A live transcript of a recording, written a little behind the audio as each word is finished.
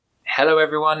Hello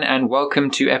everyone and welcome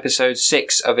to episode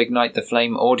 6 of Ignite the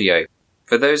Flame audio.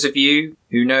 For those of you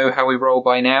who know how we roll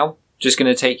by now, just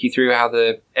going to take you through how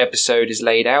the episode is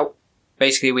laid out.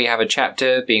 Basically we have a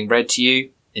chapter being read to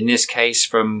you, in this case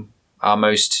from our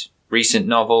most recent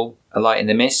novel, A Light in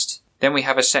the Mist. Then we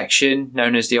have a section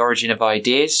known as The Origin of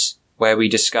Ideas, where we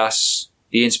discuss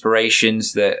the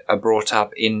inspirations that are brought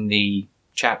up in the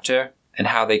chapter and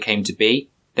how they came to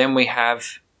be. Then we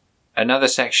have another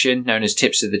section known as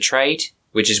Tips of the Trade,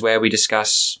 which is where we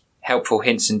discuss helpful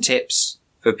hints and tips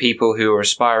for people who are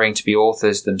aspiring to be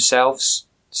authors themselves.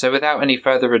 So without any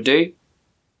further ado,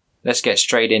 let's get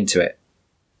straight into it.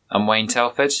 I'm Wayne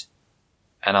Telford,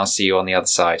 and I'll see you on the other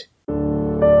side.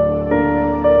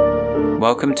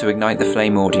 Welcome to Ignite the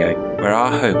Flame audio, where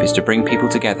our hope is to bring people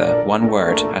together one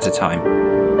word at a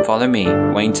time. Follow me,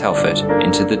 Wayne Telford,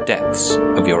 into the depths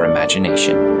of your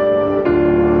imagination.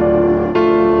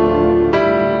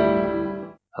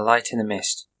 A Light in the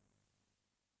Mist.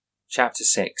 Chapter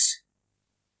 6.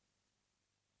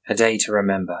 A Day to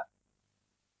Remember.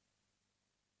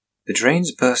 The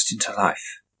drains burst into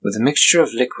life, with a mixture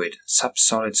of liquid and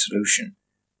sub-solid solution,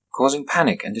 causing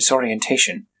panic and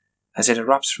disorientation as it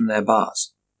erupts from their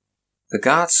bars. The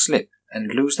guards slip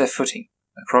and lose their footing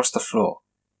across the floor,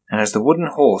 and as the wooden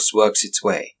horse works its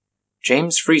way,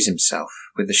 James frees himself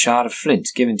with the shard of flint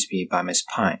given to me by Miss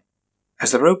Pine.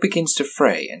 As the rope begins to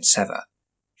fray and sever,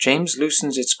 James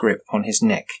loosens its grip on his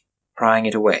neck, prying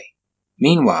it away.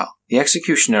 Meanwhile, the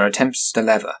executioner attempts the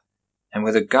lever, and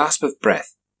with a gasp of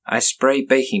breath, I spray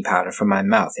baking powder from my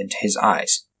mouth into his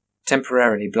eyes,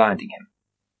 temporarily blinding him.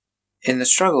 In the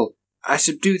struggle, I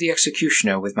subdue the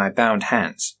executioner with my bound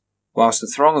hands, whilst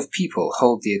the throng of people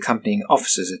hold the accompanying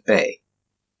officers at bay.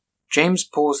 James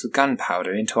pours the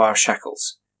gunpowder into our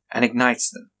shackles, and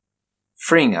ignites them,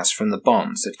 freeing us from the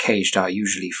bonds that caged our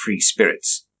usually free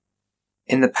spirits.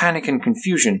 In the panic and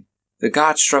confusion, the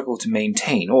guards struggle to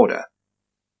maintain order.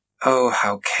 Oh,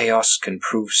 how chaos can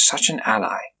prove such an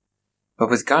ally! But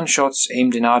with gunshots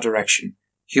aimed in our direction,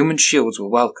 human shields were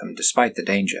welcome despite the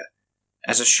danger.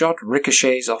 As a shot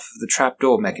ricochets off of the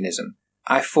trapdoor mechanism,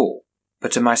 I fall,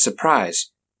 but to my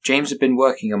surprise, James had been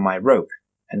working on my rope,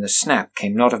 and the snap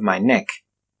came not of my neck,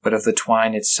 but of the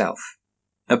twine itself.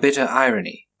 A bitter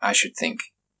irony, I should think.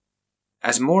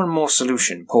 As more and more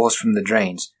solution pours from the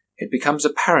drains, it becomes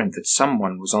apparent that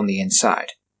someone was on the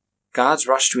inside. Guards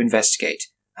rush to investigate,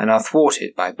 and are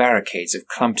thwarted by barricades of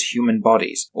clumped human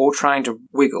bodies, all trying to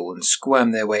wiggle and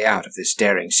squirm their way out of this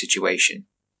daring situation.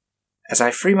 As I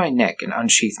free my neck and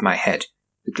unsheath my head,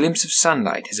 the glimpse of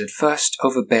sunlight is at first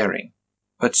overbearing,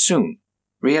 but soon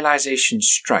realization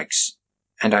strikes,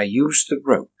 and I use the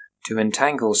rope to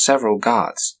entangle several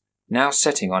guards, now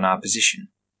setting on our position.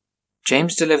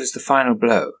 James delivers the final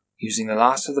blow, using the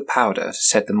last of the powder to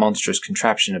set the monstrous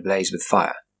contraption ablaze with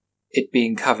fire. It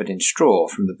being covered in straw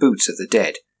from the boots of the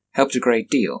dead helped a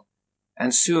great deal,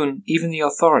 and soon even the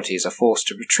authorities are forced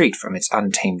to retreat from its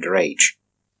untamed rage.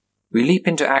 We leap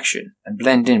into action and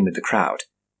blend in with the crowd,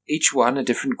 each one a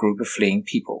different group of fleeing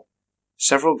people.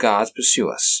 Several guards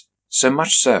pursue us, so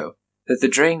much so that the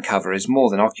drain cover is more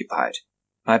than occupied.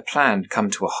 My plan had come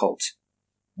to a halt.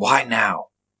 Why now?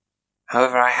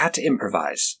 However, I had to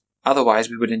improvise, otherwise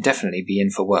we would indefinitely be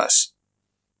in for worse.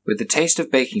 With the taste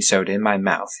of baking soda in my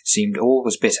mouth, it seemed all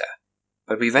was bitter,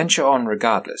 but we venture on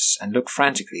regardless and look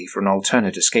frantically for an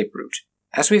alternate escape route.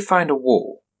 As we find a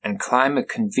wall and climb a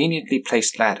conveniently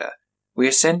placed ladder, we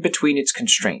ascend between its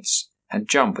constraints and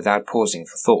jump without pausing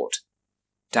for thought,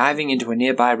 diving into a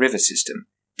nearby river system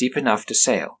deep enough to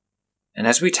sail, and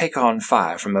as we take on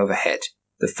fire from overhead,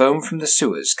 the foam from the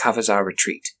sewers covers our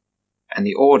retreat, and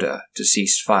the order to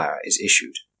cease fire is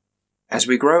issued. As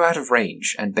we grow out of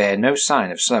range and bear no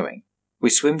sign of slowing, we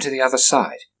swim to the other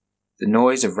side. The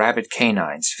noise of rabid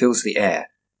canines fills the air,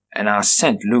 and our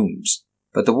scent looms,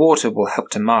 but the water will help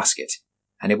to mask it,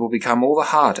 and it will become all the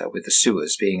harder with the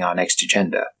sewers being our next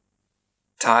agenda.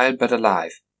 Tired but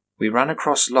alive, we run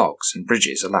across logs and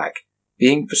bridges alike,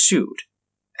 being pursued,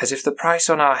 as if the price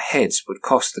on our heads would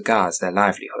cost the guards their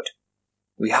livelihood.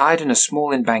 We hide in a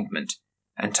small embankment,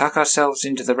 and tuck ourselves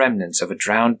into the remnants of a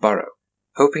drowned burrow,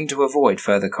 hoping to avoid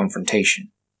further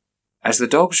confrontation. As the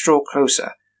dogs draw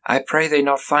closer, I pray they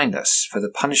not find us, for the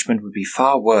punishment would be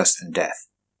far worse than death.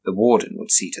 The warden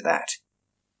would see to that.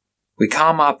 We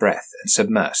calm our breath and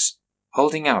submerse,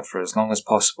 holding out for as long as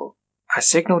possible. I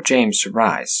signal James to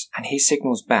rise, and he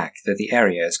signals back that the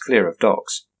area is clear of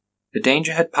dogs. The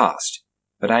danger had passed,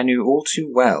 but I knew all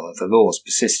too well of the law's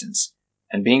persistence,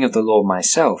 and being of the law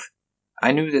myself,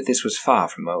 I knew that this was far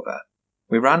from over.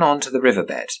 We run on to the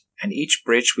riverbed, and each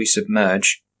bridge we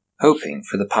submerge, hoping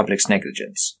for the public's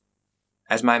negligence.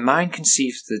 as my mind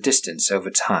conceives the distance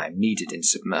over time needed in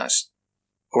submerse,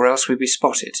 or else we'd be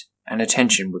spotted and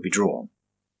attention would be drawn.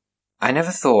 I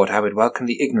never thought I would welcome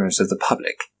the ignorance of the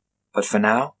public, but for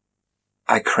now,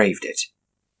 I craved it.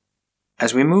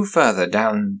 As we move further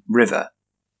down river,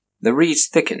 the reeds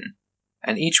thicken,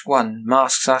 and each one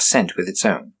masks our scent with its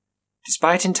own,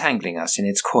 despite entangling us in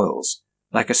its coils,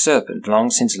 like a serpent long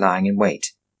since lying in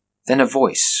wait. Then a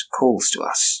voice calls to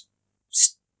us.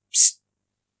 Psst, psst,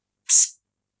 psst.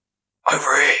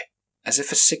 Over here! As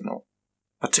if a signal.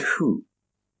 But to who?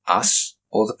 Us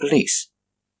or the police?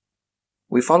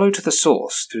 We follow to the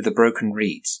source through the broken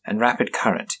reeds and rapid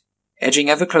current, edging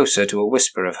ever closer to a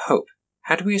whisper of hope.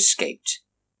 Had we escaped?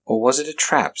 Or was it a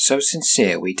trap so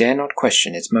sincere we dare not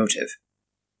question its motive?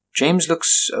 James'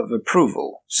 looks of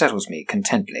approval settles me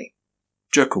contently.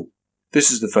 Jekyll,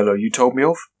 this is the fellow you told me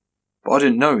of? But I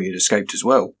didn't know he had escaped as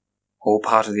well. All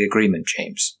part of the agreement,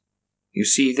 James. You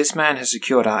see, this man has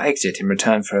secured our exit in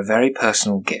return for a very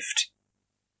personal gift.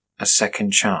 A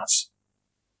second chance.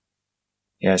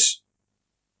 Yes.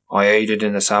 I aided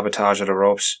in the sabotage of the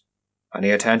ropes, and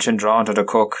the attention drawn to the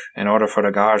cook in order for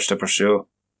the guards to pursue.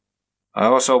 I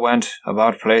also went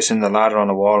about placing the ladder on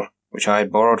the wall, which I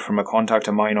had borrowed from a contact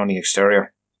of mine on the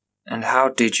exterior. And how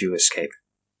did you escape?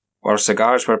 Whilst the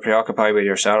guards were preoccupied with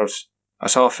yourselves, I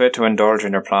saw fit to indulge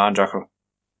in your plan, Jekyll,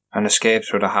 and escape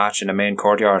through the hatch in the main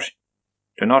courtyard.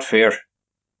 Do not fear.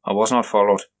 I was not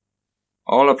followed.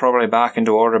 All are probably back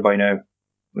into order by now.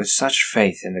 With such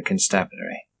faith in the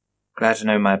constabulary. Glad to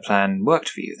know my plan worked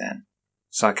for you then.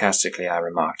 Sarcastically, I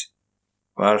remarked.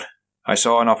 Well, I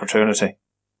saw an opportunity.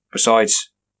 Besides,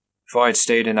 if I had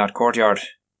stayed in that courtyard,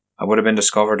 I would have been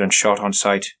discovered and shot on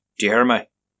sight. Do you hear me?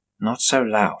 Not so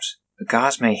loud. The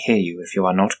guards may hear you if you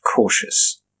are not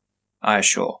cautious. I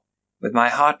assure, with my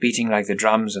heart beating like the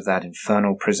drums of that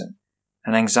infernal prison,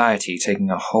 and anxiety taking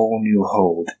a whole new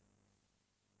hold.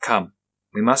 Come,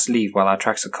 we must leave while our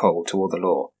tracks are cold toward the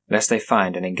law, lest they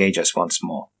find and engage us once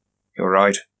more. You're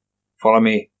right. Follow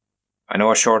me. I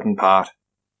know a shortened path,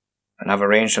 and have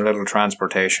arranged a little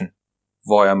transportation,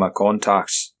 via my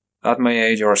contacts. That may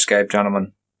aid your escape,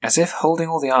 gentlemen. As if holding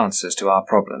all the answers to our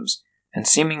problems, and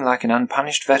seeming like an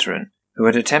unpunished veteran who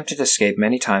had attempted escape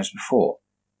many times before,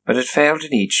 but had failed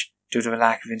in each due to a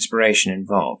lack of inspiration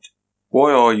involved.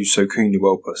 Why are you so keen to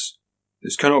help us?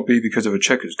 This cannot be because of a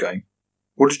checkers game.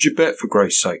 What did you bet, for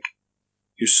Christ's sake?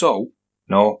 Your soul?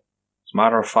 No. As a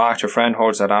matter of fact, your friend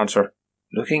holds that answer.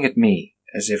 Looking at me,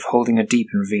 as if holding a deep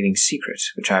and revealing secret,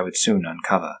 which I would soon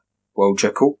uncover. Well,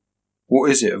 Jekyll, what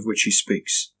is it of which he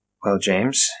speaks? Well,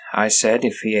 James, I said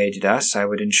if he aided us, I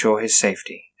would ensure his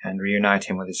safety, and reunite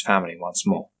him with his family once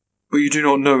more. But you do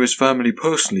not know his family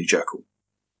personally, Jekyll.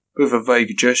 Bit of a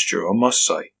vague gesture, I must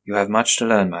say. You have much to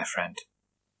learn, my friend.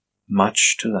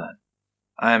 Much to learn.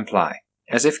 I imply,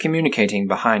 as if communicating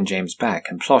behind James' back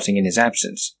and plotting in his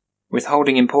absence,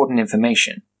 withholding important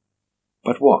information.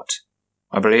 But what?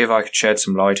 I believe I could shed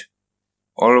some light.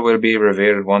 All will be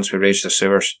revealed once we reach the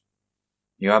sewers.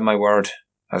 You have my word,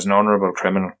 as an honourable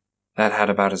criminal. That had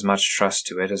about as much trust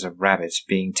to it as a rabbit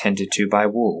being tended to by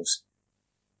wolves.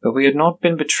 But we had not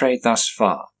been betrayed thus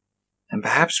far, and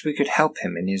perhaps we could help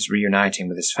him in his reuniting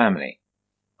with his family.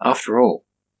 After all,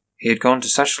 he had gone to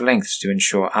such lengths to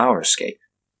ensure our escape.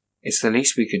 It's the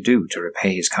least we could do to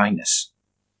repay his kindness.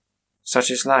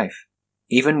 Such is life,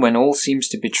 even when all seems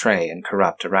to betray and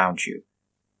corrupt around you.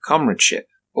 Comradeship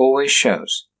always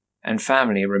shows, and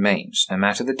family remains no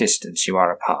matter the distance you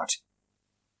are apart.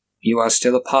 You are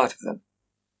still a part of them.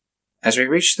 As we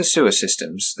reach the sewer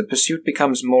systems, the pursuit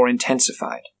becomes more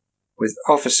intensified, with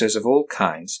officers of all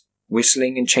kinds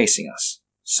whistling and chasing us,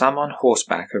 some on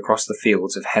horseback across the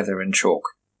fields of heather and chalk.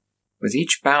 With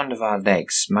each bound of our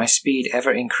legs, my speed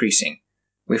ever increasing,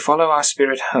 we follow our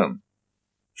spirit home,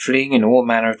 fleeing in all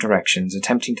manner of directions,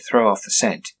 attempting to throw off the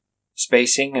scent,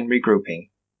 spacing and regrouping,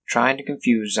 trying to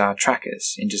confuse our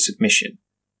trackers into submission,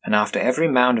 and after every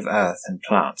mound of earth and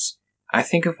plants, I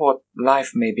think of what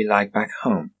life may be like back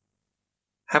home.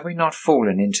 Had we not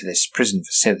fallen into this prison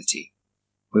facility,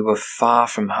 we were far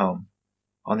from home,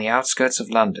 on the outskirts of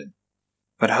London,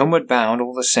 but homeward bound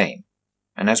all the same,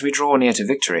 and as we draw near to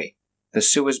victory, the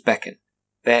sewers beckon,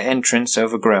 their entrance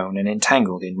overgrown and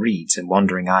entangled in reeds and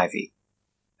wandering ivy.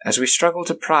 As we struggle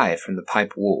to pry from the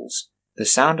pipe walls, the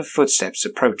sound of footsteps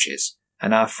approaches,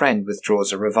 and our friend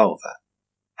withdraws a revolver.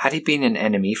 Had he been an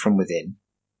enemy from within?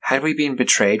 Had we been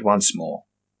betrayed once more?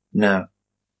 No.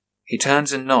 He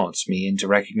turns and nods me into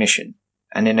recognition,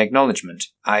 and in acknowledgement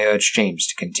I urge James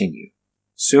to continue.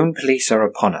 Soon police are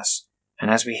upon us,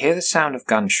 and as we hear the sound of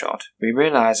gunshot, we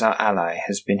realize our ally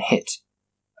has been hit.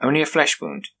 Only a flesh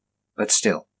wound, but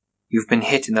still, You've been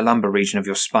hit in the lumbar region of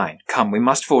your spine. Come, we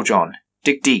must forge on.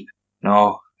 Dig deep.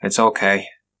 No, it's okay.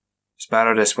 It's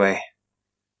better this way.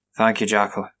 Thank you,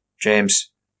 Jackal.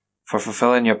 James, for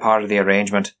fulfilling your part of the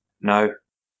arrangement. Now,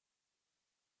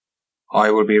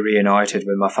 I will be reunited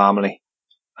with my family,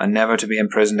 and never to be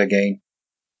imprisoned again.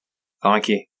 Thank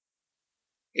you.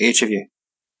 Each of you.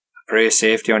 I pray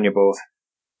safety on you both.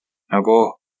 Now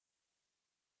go.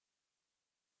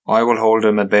 I will hold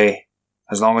them at bay,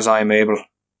 as long as I am able.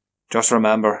 Just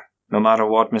remember, no matter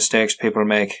what mistakes people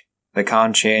make, they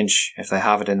can't change if they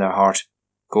have it in their heart.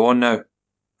 Go on now,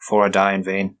 before I die in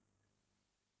vain.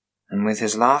 And with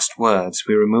his last words,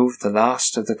 we removed the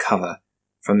last of the cover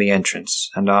from the entrance,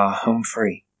 and are home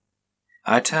free.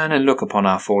 I turn and look upon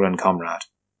our fallen comrade,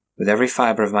 with every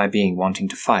fibre of my being wanting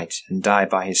to fight and die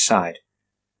by his side,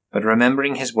 but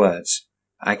remembering his words,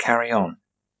 I carry on,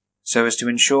 so as to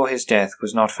ensure his death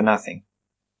was not for nothing.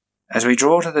 As we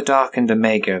draw to the darkened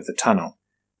omega of the tunnel,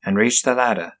 and reach the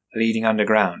ladder leading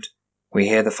underground, we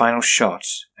hear the final shot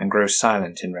and grow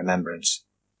silent in remembrance.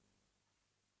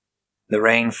 The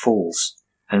rain falls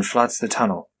and floods the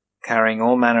tunnel, carrying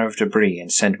all manner of debris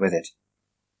and scent with it.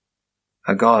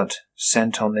 A god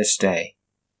sent on this day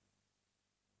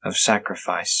of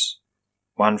sacrifice,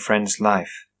 one friend's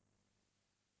life,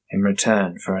 in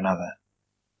return for another.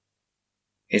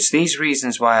 It's these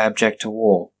reasons why I object to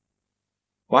war.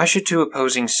 Why should two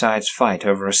opposing sides fight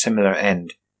over a similar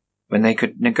end, when they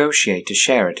could negotiate to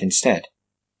share it instead?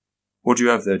 What do you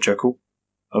have there, Jekyll?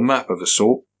 A map of a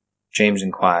sort? James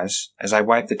inquires, as I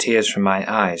wipe the tears from my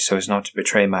eyes so as not to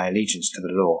betray my allegiance to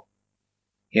the law.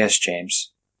 Yes,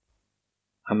 James.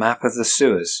 A map of the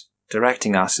sewers,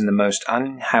 directing us in the most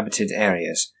uninhabited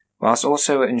areas, whilst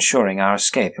also ensuring our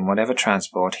escape in whatever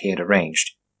transport he had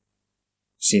arranged.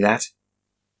 See that?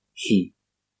 He.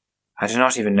 I do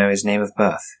not even know his name of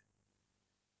birth.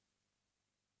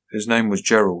 His name was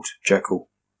Gerald, Jekyll.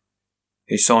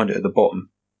 He signed it at the bottom,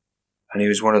 and he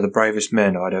was one of the bravest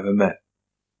men I'd ever met.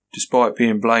 Despite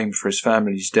being blamed for his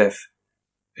family's death,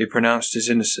 he pronounced his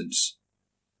innocence,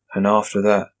 and after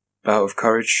that bout of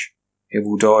courage, he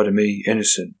will die to me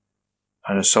innocent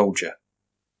and a soldier.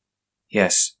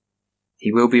 Yes,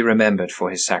 he will be remembered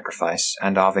for his sacrifice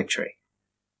and our victory.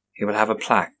 He will have a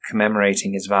plaque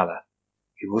commemorating his valour.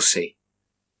 You will see.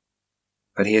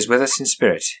 But he is with us in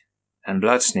spirit, and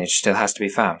Bloodsnitch still has to be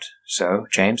found. So,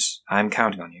 James, I am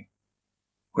counting on you.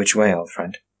 Which way, old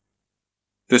friend?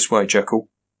 This way, Jekyll,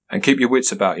 and keep your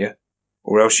wits about you,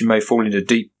 or else you may fall into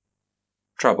deep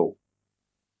trouble.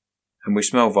 And we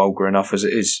smell vulgar enough as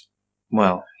it is.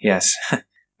 Well, yes,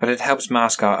 but it helps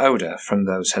mask our odour from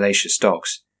those hellacious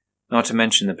dogs, not to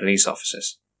mention the police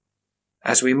officers.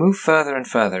 As we move further and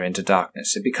further into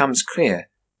darkness, it becomes clear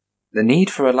the need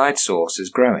for a light source is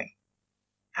growing.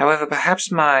 However, perhaps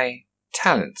my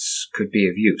talents could be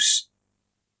of use.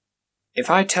 If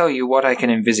I tell you what I can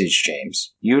envisage,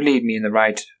 James, you lead me in the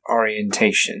right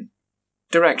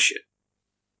direction.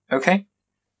 Okay?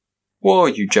 What are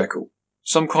you, Jekyll?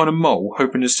 Some kind of mole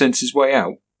hoping to sense his way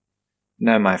out?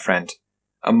 No, my friend.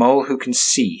 A mole who can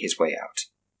see his way out.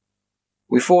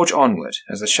 We forge onward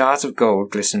as the shards of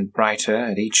gold glisten brighter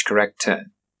at each correct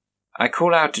turn. I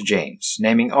call out to James,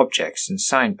 naming objects and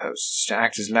signposts to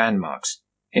act as landmarks,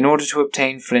 in order to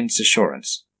obtain Flint's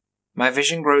assurance. My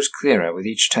vision grows clearer with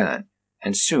each turn,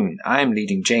 and soon I am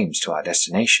leading James to our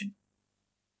destination.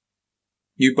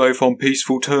 You both on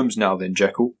peaceful terms now then,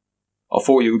 Jekyll? I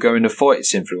thought you were going to fight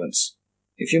its influence.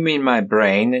 If you mean my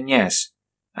brain, then yes.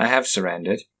 I have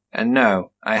surrendered, and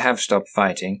no, I have stopped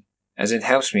fighting, as it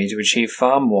helps me to achieve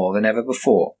far more than ever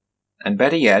before. And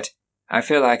better yet, I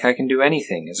feel like I can do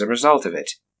anything as a result of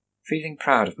it. Feeling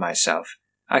proud of myself,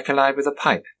 I collide with a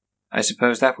pipe. I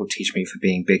suppose that will teach me for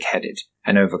being big-headed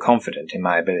and overconfident in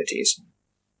my abilities.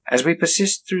 As we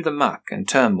persist through the muck and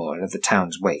turmoil of the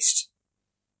town's waste,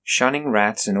 shunning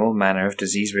rats and all manner of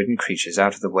disease-ridden creatures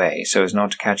out of the way so as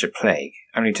not to catch a plague,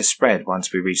 only to spread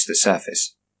once we reach the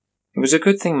surface. It was a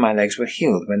good thing my legs were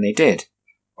healed when they did,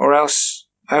 or else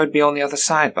I would be on the other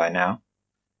side by now.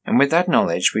 And with that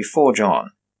knowledge we forge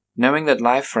on, knowing that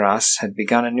life for us had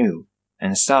begun anew,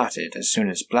 and started as soon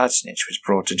as Bloodsnitch was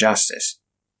brought to justice.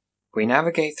 We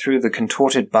navigate through the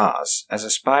contorted bars as a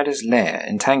spider's lair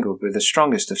entangled with the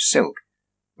strongest of silk.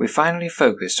 We finally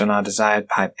focused on our desired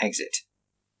pipe exit.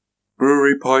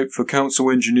 Brewery pipe for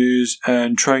council engineers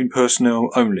and trained personnel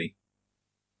only.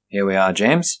 Here we are,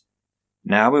 James.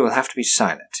 Now we will have to be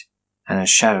silent, and as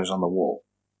shadows on the wall,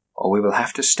 or we will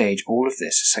have to stage all of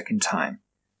this a second time.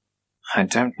 I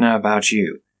don't know about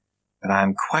you, but I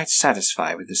am quite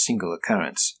satisfied with the single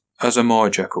occurrence. As am I,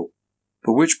 Jekyll.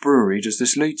 But which brewery does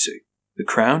this lead to? The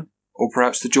Crown, or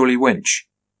perhaps the Jolly Wench?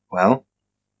 Well,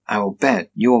 I will bet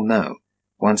you'll know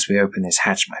once we open this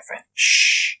hatch, my friend.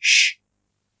 Shh, shh.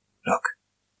 Look,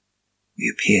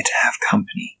 we appear to have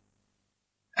company.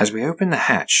 As we open the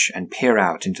hatch and peer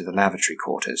out into the lavatory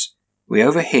quarters, we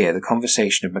overhear the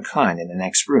conversation of McLean in the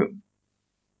next room.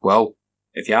 Well,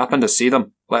 if you happen to see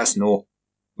them, let us know.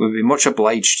 We'll be much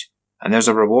obliged, and there's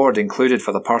a reward included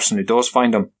for the person who does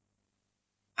find them.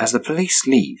 As the police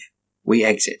leave, we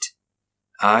exit,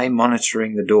 I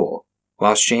monitoring the door,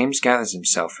 whilst James gathers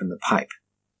himself from the pipe.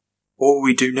 What will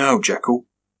we do now, Jekyll?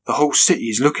 The whole city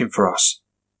is looking for us.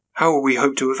 How will we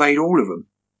hope to evade all of them?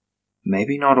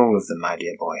 Maybe not all of them, my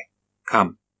dear boy.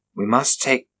 Come, we must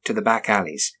take to the back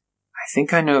alleys. I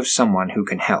think I know of someone who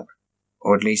can help,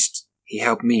 or at least he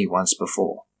helped me once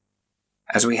before.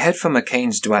 As we head for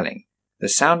McCain's dwelling, the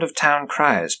sound of town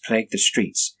criers plagued the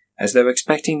streets as though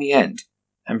expecting the end,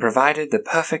 and provided the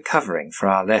perfect covering for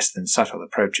our less than subtle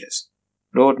approaches.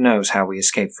 Lord knows how we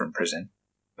escaped from prison,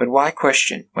 but why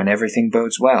question when everything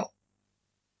bodes well?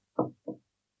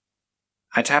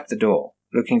 I tap the door,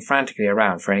 looking frantically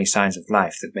around for any signs of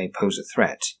life that may pose a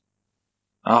threat.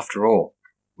 After all,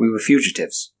 we were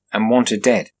fugitives, and wanted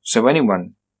dead, so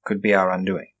anyone could be our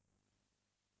undoing.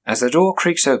 As the door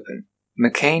creaks open,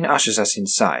 McCain ushers us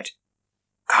inside.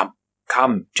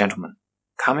 Come, gentlemen,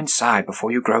 come inside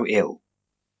before you grow ill.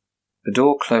 The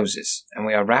door closes, and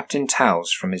we are wrapped in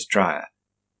towels from his dryer,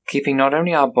 keeping not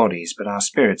only our bodies but our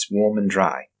spirits warm and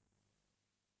dry.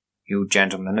 You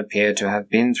gentlemen appear to have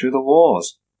been through the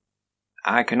wars.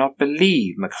 I cannot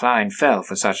believe McLean fell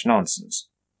for such nonsense.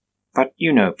 But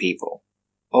you know people,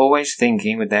 always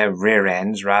thinking with their rear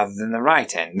ends rather than the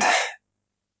right end.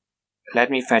 Let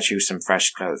me fetch you some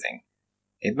fresh clothing.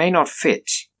 It may not fit,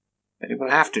 but it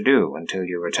will have to do until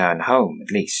you return home,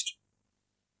 at least.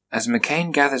 As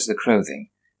McCain gathers the clothing,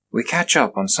 we catch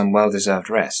up on some well-deserved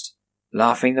rest,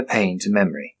 laughing the pain to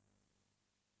memory.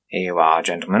 Here you are,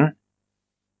 gentlemen.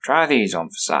 Try these on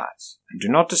for size, and do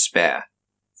not despair.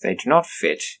 If they do not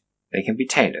fit, they can be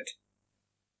tailored.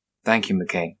 Thank you,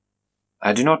 McCain.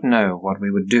 I do not know what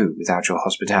we would do without your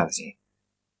hospitality.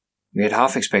 We had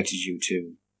half expected you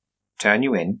to turn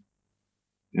you in.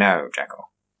 No,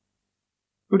 Jekyll.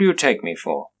 Who do you take me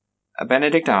for? A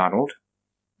Benedict Arnold?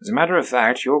 As a matter of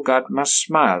fact, your gut must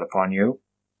smile upon you.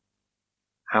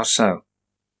 How so?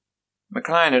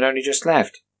 McLean had only just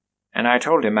left, and I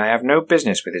told him I have no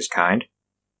business with his kind.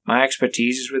 My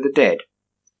expertise is with the dead.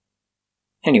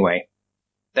 Anyway,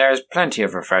 there is plenty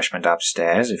of refreshment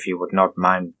upstairs if you would not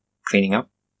mind cleaning up.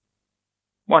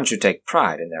 One should take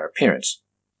pride in their appearance.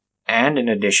 And in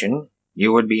addition,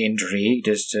 you would be intrigued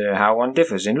as to how one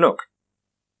differs in look,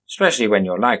 especially when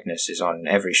your likeness is on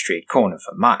every street corner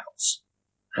for miles.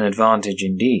 An advantage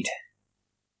indeed.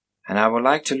 And I would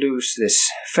like to lose this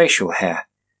facial hair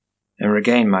and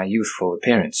regain my youthful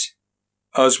appearance.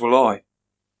 As will I,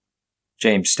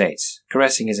 James states,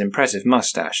 caressing his impressive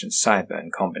mustache and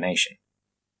sideburn combination.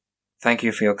 Thank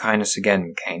you for your kindness again,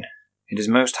 McCain. It is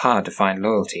most hard to find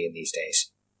loyalty in these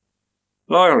days.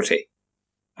 Loyalty?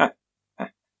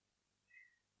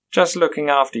 Just looking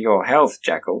after your health,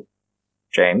 Jekyll.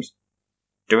 James?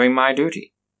 Doing my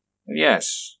duty.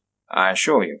 Yes, I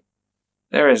assure you.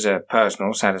 There is a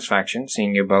personal satisfaction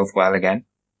seeing you both well again.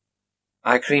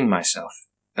 I clean myself,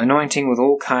 anointing with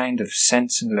all kind of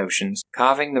scents and lotions,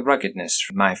 carving the ruggedness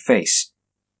from my face,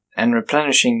 and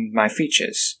replenishing my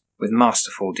features with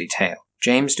masterful detail.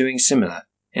 James doing similar,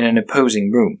 in an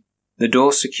opposing room, the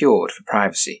door secured for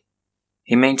privacy.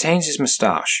 He maintains his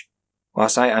moustache,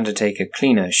 whilst I undertake a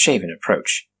cleaner, shaven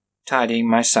approach, tidying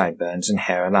my sideburns and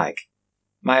hair alike.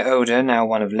 My odour now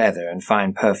one of leather and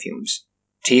fine perfumes,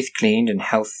 teeth cleaned and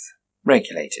health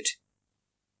regulated.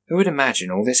 Who would imagine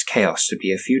all this chaos to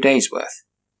be a few days' worth?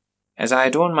 As I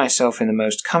adorn myself in the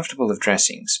most comfortable of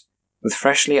dressings, with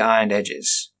freshly ironed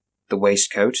edges, the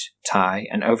waistcoat, tie,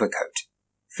 and overcoat,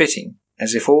 fitting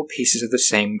as if all pieces of the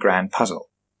same grand puzzle,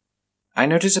 I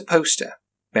notice a poster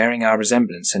bearing our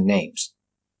resemblance and names.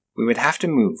 We would have to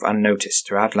move unnoticed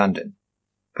throughout London,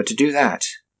 but to do that,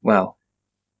 well,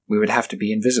 we would have to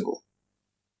be invisible.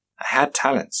 I had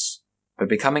talents, but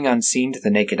becoming unseen to the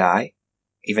naked eye,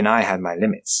 even I had my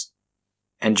limits.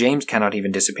 And James cannot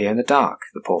even disappear in the dark,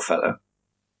 the poor fellow.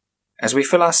 As we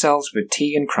fill ourselves with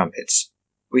tea and crumpets,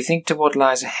 we think to what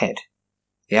lies ahead,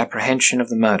 the apprehension of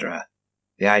the murderer,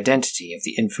 the identity of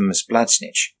the infamous blood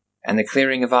snitch, and the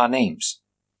clearing of our names.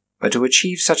 But to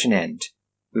achieve such an end,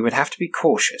 we would have to be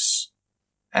cautious,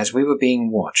 as we were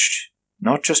being watched,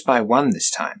 not just by one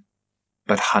this time,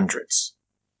 but hundreds.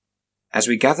 As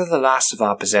we gather the last of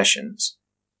our possessions,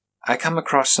 I come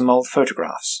across some old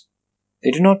photographs.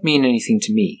 They do not mean anything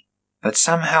to me, but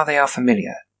somehow they are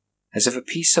familiar, as if a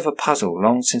piece of a puzzle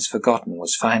long since forgotten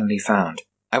was finally found.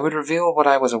 I would reveal what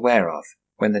I was aware of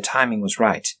when the timing was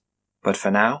right, but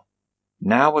for now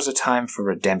was a time for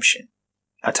redemption,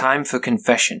 a time for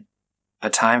confession, a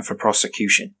time for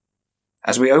prosecution.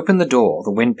 As we open the door,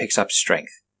 the wind picks up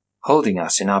strength, holding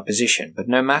us in our position, but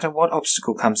no matter what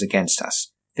obstacle comes against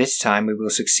us, this time we will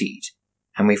succeed,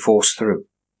 and we force through,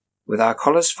 with our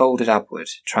collars folded upward,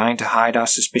 trying to hide our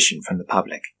suspicion from the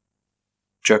public.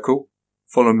 Jekyll,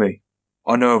 follow me.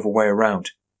 I know of a way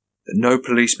around, that no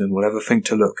policeman will ever think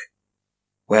to look.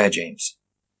 Where, James?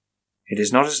 It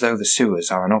is not as though the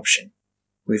sewers are an option.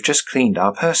 We've just cleaned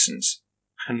our persons.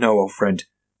 No, old friend.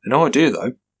 An idea,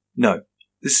 though. No,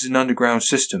 this is an underground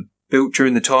system, built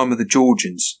during the time of the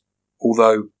Georgians.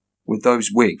 Although, with those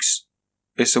Whigs,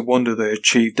 it's a wonder they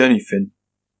achieved anything.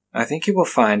 I think you will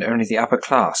find only the upper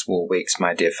class wore wigs,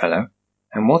 my dear fellow,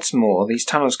 and what's more, these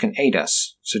tunnels can aid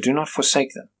us, so do not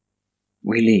forsake them.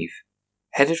 We leave,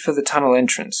 headed for the tunnel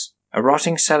entrance, a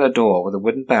rotting cellar door with a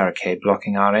wooden barricade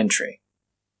blocking our entry.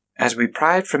 As we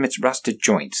pry it from its rusted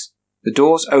joints, the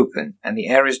doors open and the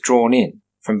air is drawn in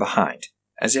from behind,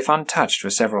 as if untouched for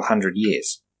several hundred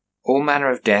years. All manner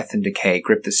of death and decay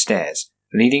grip the stairs,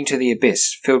 leading to the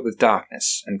abyss filled with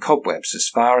darkness and cobwebs as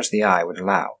far as the eye would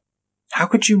allow. How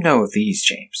could you know of these,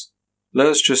 James? Let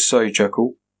us just say,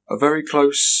 Jekyll, a very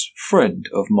close friend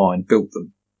of mine built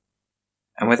them.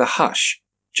 And with a hush,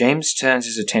 James turns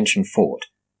his attention forward,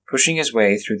 pushing his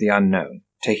way through the unknown,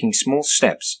 taking small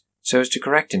steps so as to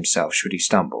correct himself should he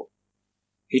stumble.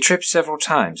 He trips several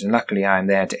times, and luckily I am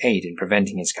there to aid in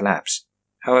preventing his collapse.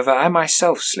 However, I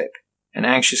myself slip, and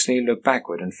anxiously look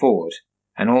backward and forward,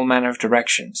 and all manner of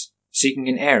directions, seeking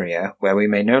an area where we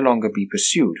may no longer be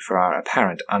pursued for our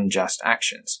apparent unjust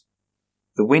actions.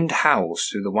 The wind howls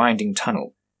through the winding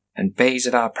tunnel, and bays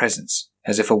at our presence,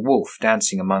 as if a wolf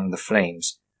dancing among the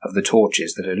flames of the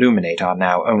torches that illuminate our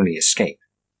now only escape.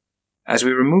 As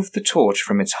we remove the torch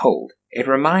from its hold, it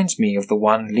reminds me of the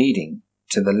one leading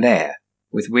to the lair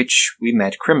with which we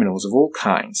met criminals of all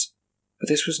kinds. But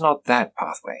this was not that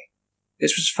pathway.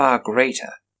 This was far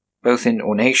greater, both in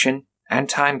ornation and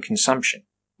time consumption.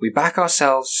 We back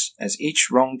ourselves as each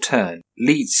wrong turn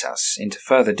leads us into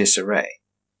further disarray.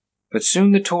 But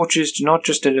soon the torches do not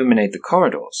just illuminate the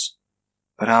corridors,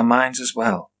 but our minds as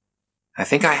well. I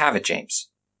think I have it, James.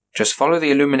 Just follow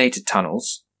the illuminated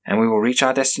tunnels, and we will reach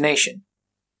our destination.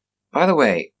 By the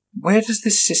way, where does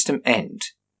this system end?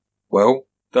 Well,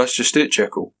 that's just it,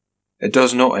 Jekyll. It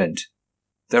does not end.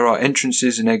 There are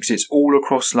entrances and exits all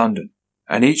across London,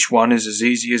 and each one is as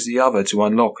easy as the other to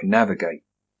unlock and navigate.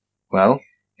 Well,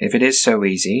 if it is so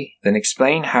easy, then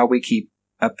explain how we keep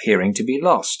appearing to be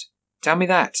lost. Tell me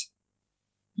that.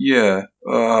 Yeah,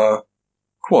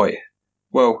 quite.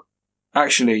 Well,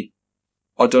 actually,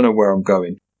 I don't know where I'm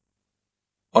going.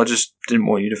 I just didn't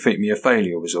want you to think me a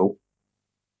failure was all.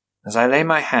 As I lay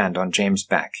my hand on James'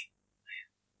 back.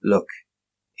 Look,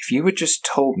 if you had just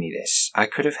told me this, I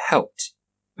could have helped,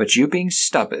 but you being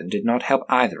stubborn did not help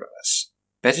either of us.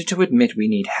 Better to admit we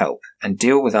need help and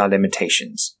deal with our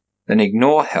limitations, than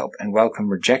ignore help and welcome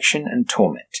rejection and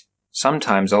torment.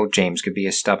 Sometimes old James could be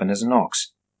as stubborn as an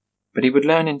ox, but he would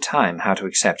learn in time how to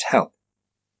accept help.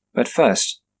 But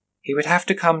first, he would have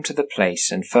to come to the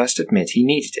place and first admit he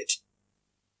needed it.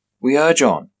 We urge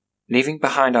on, leaving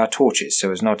behind our torches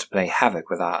so as not to play havoc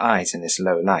with our eyes in this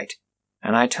low light,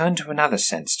 and I turn to another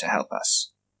sense to help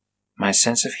us. My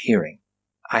sense of hearing.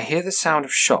 I hear the sound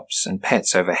of shops and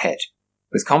pets overhead,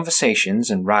 with conversations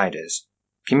and riders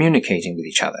communicating with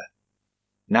each other.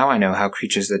 Now I know how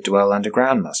creatures that dwell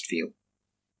underground must feel.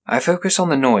 I focus on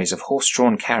the noise of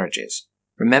horse-drawn carriages,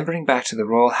 remembering back to the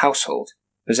royal household,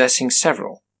 possessing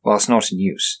several, whilst not in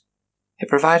use. It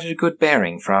provided a good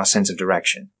bearing for our sense of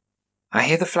direction. I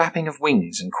hear the flapping of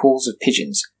wings and calls of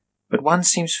pigeons, but one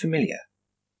seems familiar.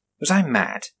 Was I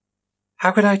mad?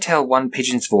 How could I tell one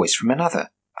pigeon's voice from another?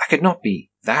 I could not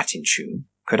be that in tune,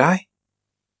 could I?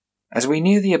 As we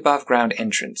near the above-ground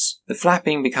entrance, the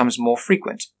flapping becomes more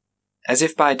frequent, as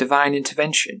if by divine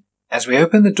intervention. As we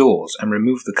open the doors and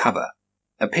remove the cover,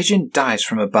 a pigeon dives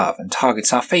from above and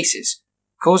targets our faces,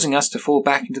 causing us to fall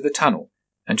back into the tunnel,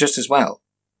 and just as well,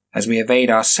 as we evade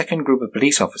our second group of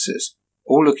police officers,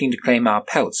 all looking to claim our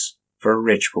pelts for a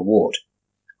rich reward.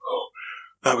 Oh,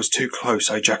 that was too close,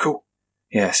 Jekyll?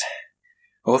 Yes,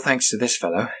 all thanks to this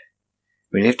fellow.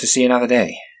 We live to see another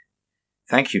day.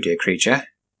 Thank you, dear creature.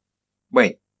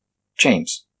 Wait,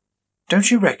 James,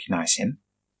 don't you recognize him?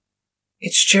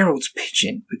 It's Gerald's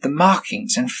pigeon with the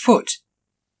markings and foot.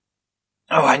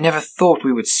 Oh, I never thought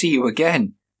we would see you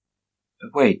again.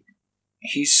 But wait,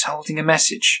 he's holding a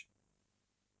message.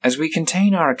 As we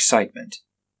contain our excitement,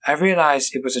 I realize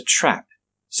it was a trap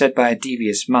set by a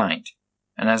devious mind,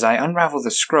 and as I unravel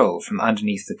the scroll from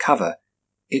underneath the cover,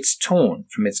 it's torn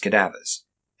from its cadavers,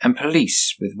 and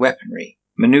police with weaponry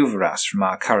maneuver us from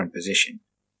our current position.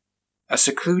 A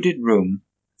secluded room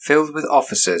filled with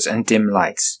officers and dim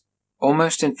lights,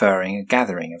 almost inferring a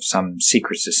gathering of some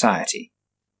secret society.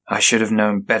 I should have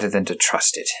known better than to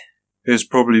trust it. It has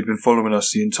probably been following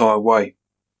us the entire way.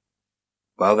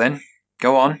 Well then,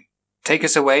 go on. Take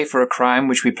us away for a crime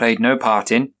which we played no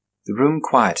part in. The room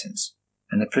quietens,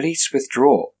 and the police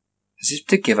withdraw, as if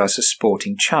to give us a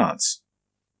sporting chance.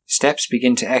 Steps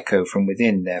begin to echo from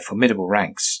within their formidable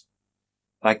ranks,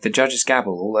 like the judge's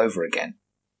gavel all over again.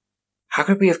 How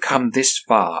could we have come this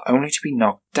far only to be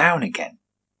knocked down again?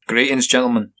 Greetings,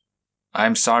 gentlemen. I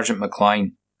am Sergeant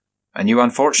McLean, and you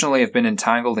unfortunately have been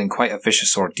entangled in quite a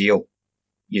vicious ordeal.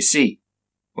 You see,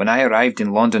 when I arrived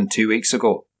in London 2 weeks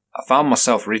ago, I found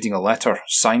myself reading a letter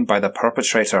signed by the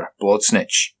perpetrator,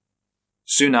 Bloodsnitch.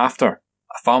 Soon after,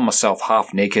 I found myself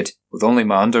half naked, with only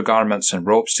my undergarments and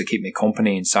ropes to keep me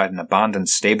company inside an abandoned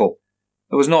stable.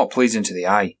 It was not pleasing to the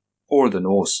eye, or the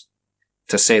nose,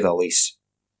 to say the least.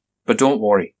 But don't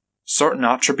worry, certain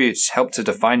attributes helped to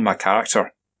define my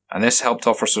character, and this helped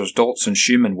Officers Doltz and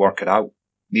Schumann work it out.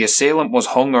 The assailant was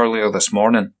hung earlier this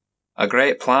morning. A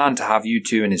great plan to have you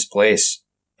two in his place,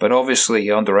 but obviously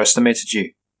he underestimated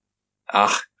you.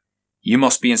 Ah, you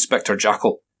must be Inspector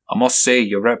Jackal. I must say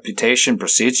your reputation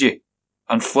precedes you.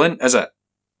 And Flint, is it?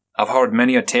 I've heard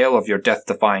many a tale of your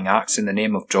death-defying acts in the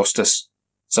name of justice.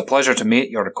 It's a pleasure to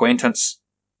make your acquaintance.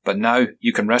 But now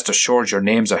you can rest assured your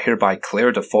names are hereby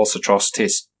cleared of false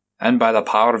atrocities, and by the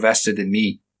power vested in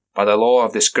me, by the law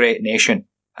of this great nation,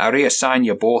 I reassign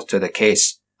you both to the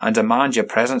case, and demand your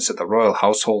presence at the royal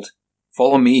household.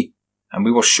 Follow me, and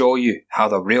we will show you how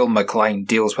the real McLean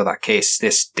deals with a case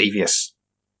this devious.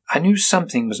 I knew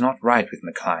something was not right with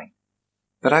McLean,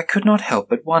 but I could not help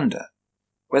but wonder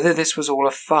whether this was all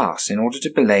a farce in order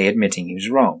to belay admitting he was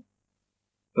wrong.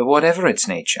 But whatever its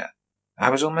nature, I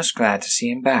was almost glad to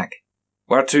see him back.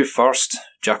 Where to first,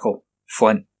 Jackal?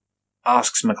 Flint?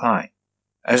 Asks McLean,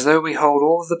 as though we hold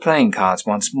all of the playing cards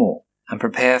once more and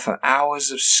prepare for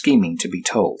hours of scheming to be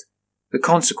told, the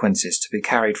consequences to be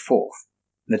carried forth.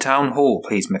 The town hall,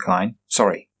 please, McLean.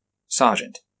 Sorry,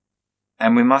 Sergeant.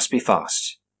 And we must be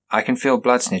fast. I can feel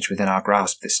Bloodsnitch within our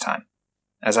grasp this time.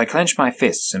 As I clench my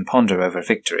fists and ponder over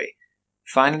victory,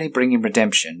 finally bringing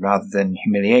redemption rather than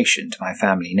humiliation to my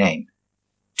family name.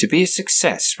 To be a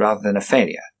success rather than a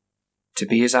failure. To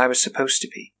be as I was supposed to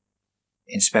be.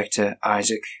 Inspector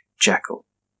Isaac Jackal.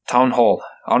 Town Hall.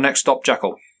 Our next stop,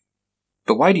 Jackal.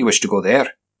 But why do you wish to go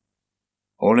there?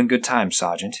 All in good time,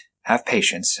 Sergeant. Have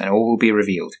patience, and all will be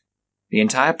revealed. The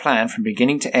entire plan from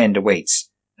beginning to end awaits,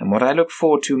 and what I look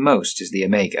forward to most is the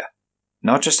Omega.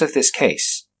 Not just of this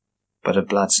case, but of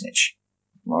Bloodsnitch.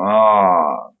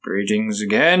 Ah, greetings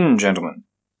again, gentlemen.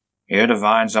 Here to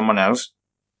find someone else.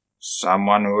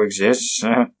 Someone who exists.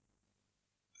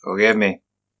 Forgive me.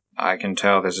 I can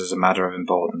tell this is a matter of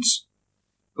importance.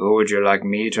 Who would you like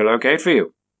me to locate for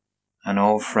you? An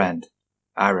old friend,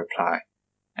 I reply.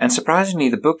 And surprisingly,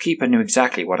 the bookkeeper knew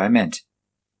exactly what I meant.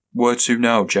 Where to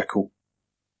now, Jekyll?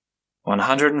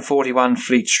 141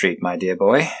 Fleet Street, my dear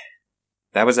boy.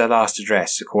 That was their last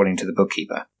address, according to the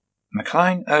bookkeeper.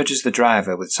 McLean urges the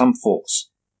driver with some force,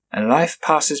 and life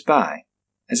passes by,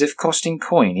 as if costing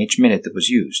coin each minute that was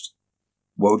used.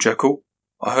 Well, Jekyll,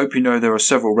 I hope you know there are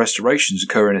several restorations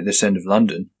occurring at this end of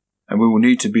London, and we will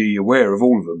need to be aware of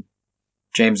all of them.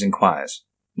 James inquires,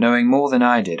 knowing more than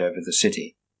I did over the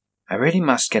city. I really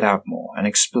must get out more and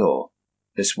explore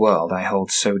this world I hold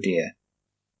so dear.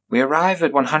 We arrive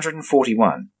at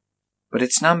 141, but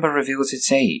its number reveals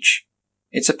its age.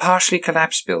 It's a partially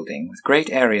collapsed building with great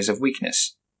areas of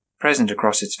weakness present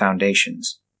across its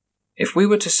foundations. If we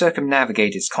were to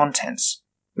circumnavigate its contents,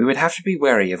 we would have to be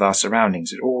wary of our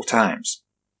surroundings at all times.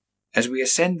 As we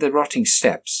ascend the rotting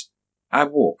steps, I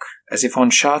walk as if on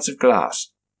shards of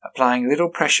glass, applying little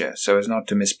pressure so as not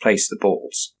to misplace the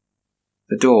balls.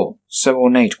 The door, so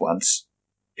ornate once,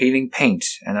 peeling paint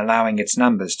and allowing its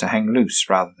numbers to hang loose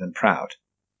rather than proud.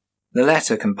 The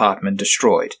letter compartment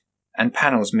destroyed, and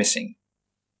panels missing.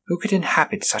 Who could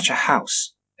inhabit such a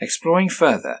house? Exploring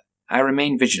further, I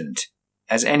remain vigilant,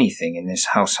 as anything in this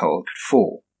household could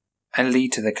fall, and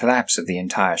lead to the collapse of the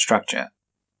entire structure,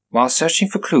 while searching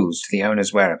for clues to the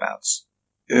owner's whereabouts.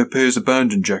 It appears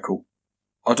abandoned, Jekyll.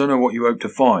 I don't know what you hope to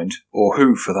find, or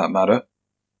who, for that matter.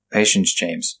 Patience,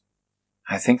 James.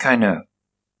 I think I know.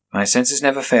 My senses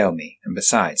never fail me, and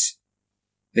besides,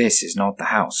 this is not the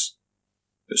house.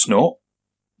 It's not?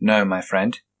 No, my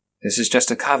friend. This is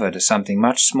just a cover to something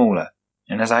much smaller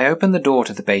and as I opened the door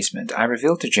to the basement, I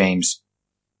revealed to James,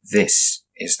 "This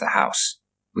is the house."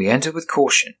 We entered with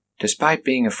caution. Despite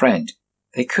being a friend,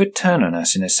 they could turn on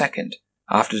us in a second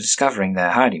after discovering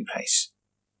their hiding place.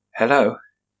 "Hello.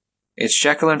 It's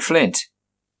Jekyll and Flint.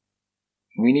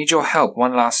 We need your help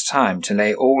one last time to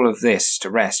lay all of this to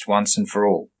rest once and for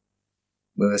all."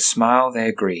 With a smile they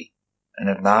agree, and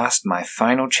at last my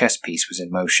final chess piece was in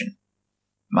motion.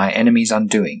 My enemy's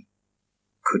undoing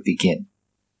could begin.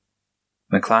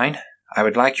 "McLean, I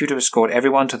would like you to escort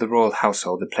everyone to the royal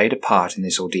household that played a part in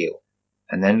this ordeal,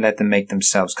 and then let them make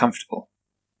themselves comfortable.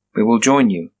 We will join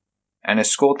you and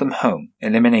escort them home,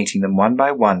 eliminating them one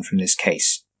by one from this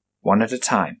case, one at a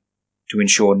time, to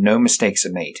ensure no mistakes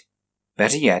are made.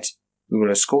 Better yet, we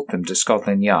will escort them to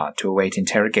Scotland Yard to await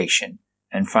interrogation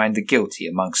and find the guilty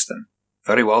amongst them."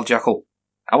 "Very well, Jekyll.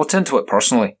 I will tend to it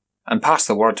personally, and pass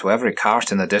the word to every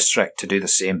cart in the district to do the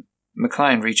same."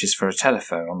 McLean reaches for a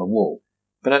telephone on the wall,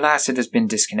 but alas, it has been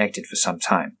disconnected for some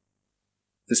time.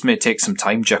 "This may take some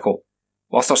time, Jekyll.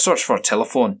 Whilst I search for a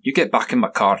telephone, you get back in my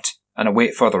cart and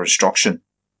await further instruction."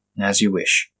 "As you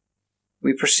wish."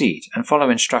 We proceed and follow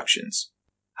instructions.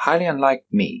 Highly unlike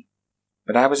me,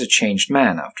 but I was a changed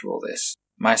man after all this.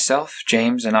 Myself,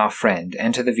 James, and our friend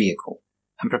enter the vehicle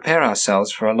and prepare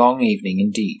ourselves for a long evening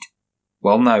indeed.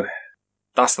 "Well now,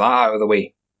 that's that out of the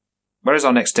way. Where is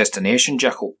our next destination,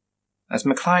 Jekyll?" As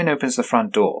McLean opens the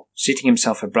front door, seating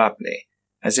himself abruptly,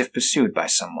 as if pursued by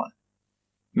someone.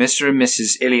 "Mr. and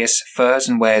Mrs. Ilias Furs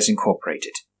and Wares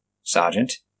Incorporated,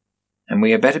 Sergeant, and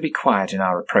we had better be quiet in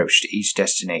our approach to each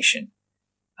destination.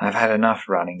 I've had enough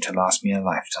running to last me a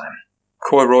lifetime."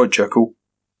 Quite right, Jekyll.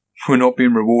 We're not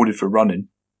being rewarded for running.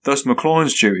 That's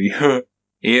McLean's duty.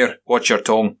 "Here, watch your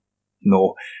tongue."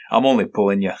 "No, I'm only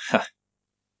pulling you."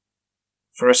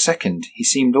 For a second, he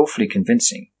seemed awfully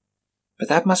convincing, but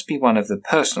that must be one of the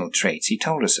personal traits he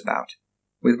told us about,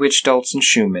 with which Dalton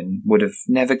Schumann would have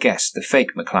never guessed the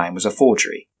fake McLean was a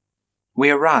forgery. We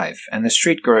arrive, and the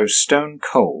street grows stone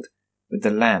cold, with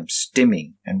the lamps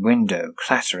dimming and window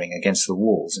clattering against the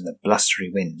walls in the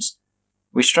blustery winds.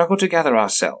 We struggle to gather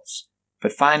ourselves,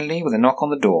 but finally, with a knock on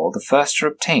the door, the first are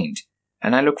obtained,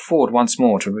 and I look forward once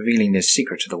more to revealing this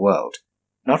secret to the world,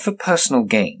 not for personal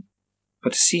gain,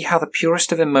 but to see how the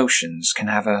purest of emotions can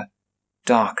have a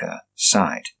darker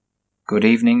side. "Good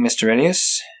evening, Mr.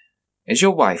 Ilias. Is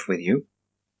your wife with you?"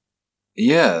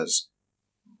 Yes.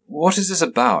 What is this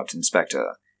about,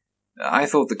 Inspector? I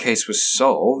thought the case was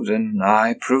solved, and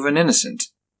I proven innocent.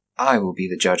 "I will be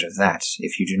the judge of that,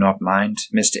 if you do not mind,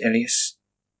 Mr. Ilias.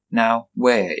 Now,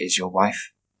 where is your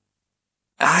wife?"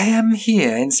 "I am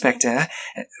here, Inspector,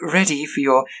 ready for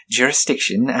your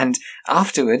jurisdiction, and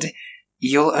afterward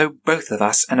you'll owe both of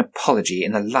us an apology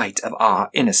in the light of our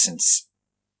innocence."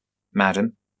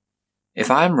 "Madam, if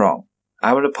I am wrong,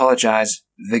 I will apologize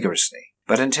vigorously,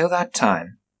 but until that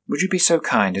time, would you be so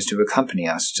kind as to accompany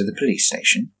us to the police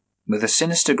station?" With a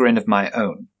sinister grin of my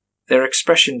own, their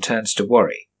expression turns to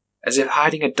worry, as if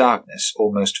hiding a darkness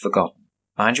almost forgotten.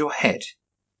 "Mind your head.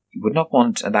 You would not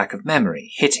want a lack of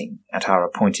memory hitting at our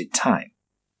appointed time.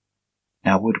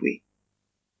 Now would we?"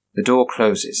 The door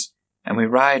closes, and we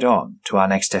ride on to our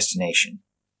next destination.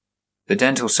 "The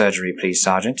dental surgery, please,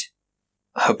 Sergeant."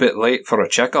 "A bit late for a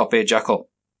check-up, eh, Jekyll?"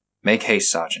 "Make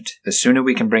haste, Sergeant. The sooner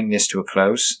we can bring this to a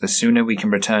close, the sooner we can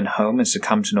return home and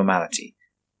succumb to normality.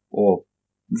 Or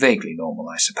vaguely normal,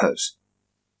 I suppose."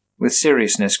 With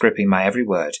seriousness gripping my every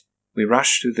word, we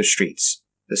rush through the streets,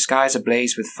 the skies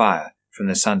ablaze with fire from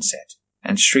the sunset,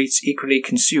 and streets equally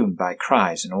consumed by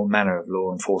cries and all manner of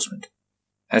law enforcement.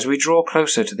 As we draw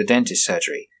closer to the dentist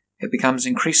surgery, it becomes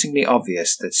increasingly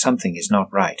obvious that something is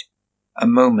not right. A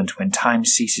moment when time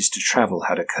ceases to travel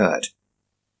had occurred.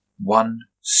 One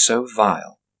so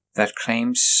vile, that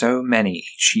claims so many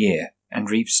each year and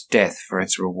reaps death for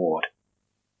its reward.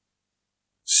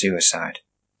 Suicide.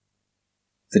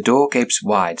 The door gapes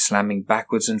wide, slamming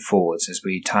backwards and forwards as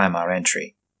we time our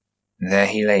entry. There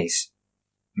he lays,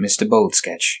 Mr.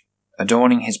 Boldsketch,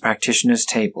 adorning his practitioner's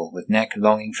table with neck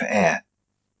longing for air,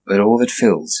 but all that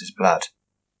fills is blood.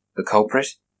 The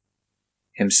culprit?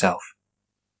 Himself.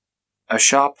 A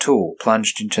sharp tool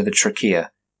plunged into the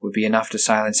trachea would be enough to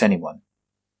silence anyone.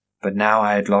 But now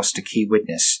I had lost a key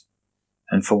witness.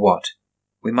 And for what?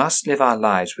 We must live our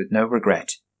lives with no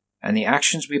regret, and the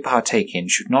actions we partake in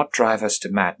should not drive us to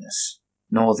madness,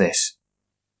 nor this.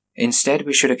 Instead,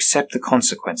 we should accept the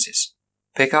consequences,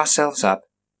 pick ourselves up,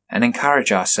 and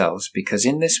encourage ourselves, because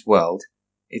in this world,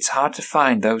 it's hard to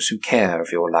find those who care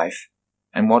of your life,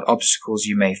 and what obstacles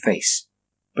you may face.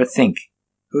 But think,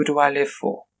 who do I live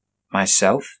for?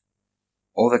 Myself?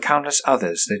 Or the countless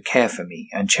others that care for me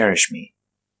and cherish me?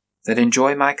 that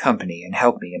enjoy my company and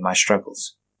help me in my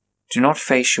struggles. Do not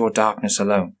face your darkness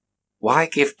alone. Why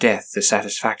give death the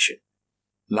satisfaction?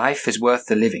 Life is worth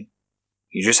the living.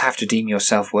 You just have to deem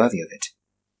yourself worthy of it.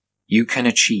 You can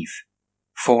achieve,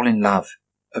 fall in love,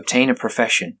 obtain a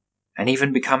profession, and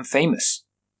even become famous.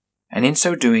 And in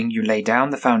so doing, you lay down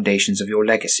the foundations of your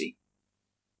legacy.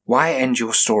 Why end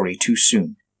your story too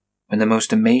soon, when the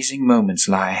most amazing moments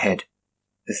lie ahead?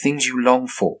 The things you long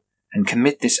for and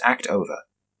commit this act over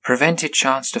prevent its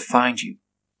chance to find you.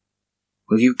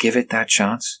 Will you give it that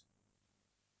chance?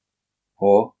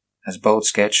 Or, as Bold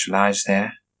Sketch lies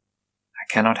there,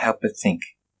 I cannot help but think,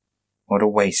 what a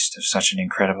waste of such an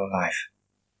incredible life.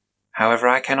 However,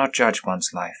 I cannot judge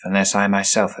one's life unless I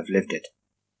myself have lived it.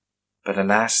 But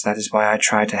alas, that is why I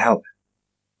try to help,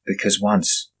 because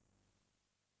once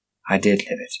I did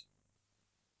live it.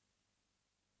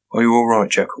 Are you all right,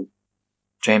 Jekyll?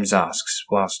 James asks,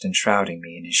 whilst enshrouding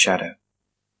me in his shadow.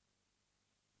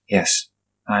 Yes,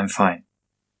 I am fine.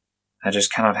 I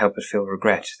just cannot help but feel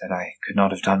regret that I could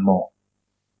not have done more.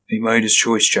 He made his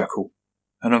choice, Jekyll,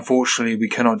 and unfortunately we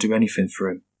cannot do anything for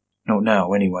him. Not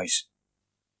now, anyways.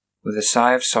 With a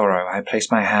sigh of sorrow, I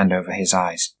place my hand over his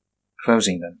eyes,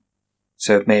 closing them,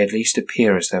 so it may at least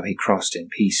appear as though he crossed in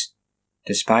peace,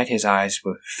 despite his eyes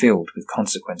were filled with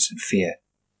consequence and fear.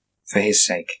 For his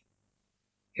sake,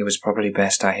 it was probably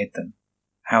best I hid them.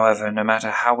 However, no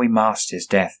matter how we masked his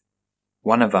death,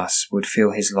 one of us would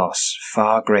feel his loss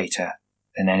far greater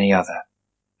than any other,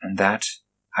 and that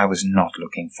I was not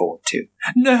looking forward to.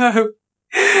 No!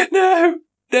 No!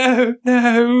 No!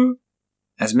 No!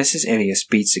 As Mrs. Ilias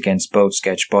beats against Bold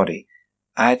Sketch's body,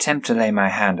 I attempt to lay my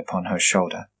hand upon her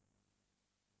shoulder.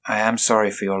 I am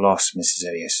sorry for your loss, Mrs.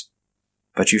 Ilias,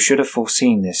 but you should have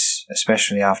foreseen this,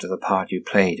 especially after the part you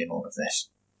played in all of this.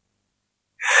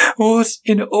 What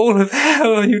in all of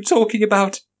hell are you talking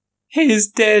about? He is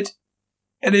dead,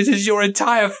 and it is your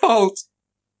entire fault.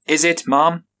 Is it,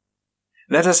 Mom?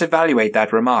 Let us evaluate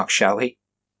that remark, shall we?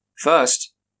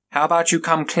 First, how about you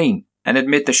come clean and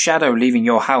admit the shadow leaving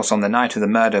your house on the night of the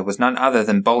murder was none other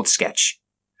than Bold Sketch?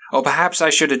 Or perhaps I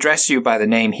should address you by the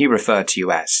name he referred to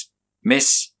you as,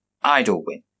 Miss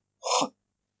Idlewin. What?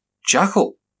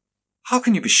 Jekyll, how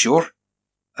can you be sure?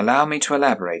 Allow me to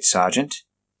elaborate, Sergeant.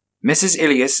 Mrs.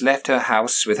 Ilias left her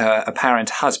house with her apparent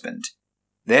husband.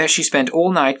 There she spent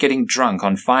all night getting drunk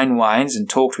on fine wines and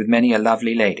talked with many a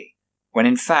lovely lady, when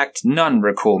in fact none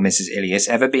recall Mrs. Ilias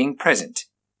ever being present.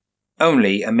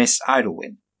 Only a Miss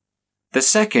Idlewin. The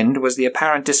second was the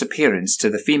apparent disappearance to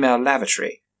the female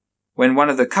lavatory, when one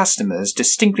of the customers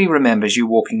distinctly remembers you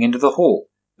walking into the hall,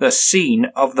 the scene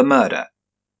of the murder,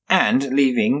 and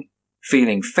leaving,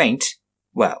 feeling faint,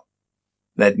 well,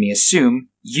 let me assume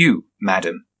you,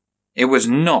 madam. It was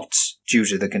not due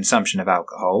to the consumption of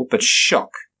alcohol, but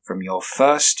shock from your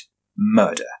first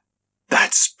murder.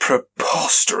 That's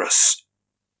preposterous,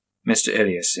 Mr.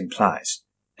 Ilias implies,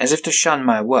 as if to shun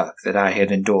my work that I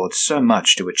had endured so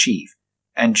much to achieve,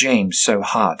 and James so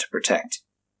hard to protect.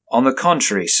 On the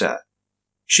contrary, sir.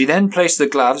 She then placed the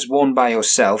gloves worn by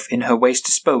yourself in her waste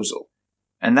disposal,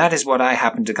 and that is what I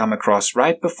happened to come across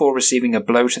right before receiving a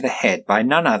blow to the head by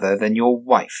none other than your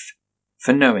wife,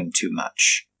 for knowing too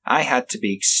much. I had to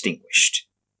be extinguished.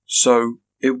 So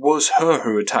it was her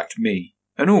who attacked me,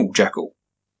 and all, Jekyll?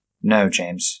 No,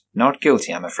 James, not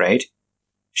guilty, I'm afraid.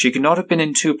 She could not have been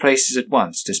in two places at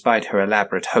once, despite her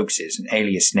elaborate hoaxes and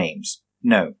alias names.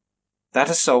 No, that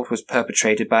assault was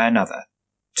perpetrated by another.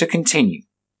 To continue,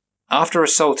 after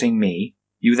assaulting me,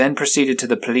 you then proceeded to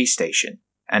the police station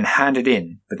and handed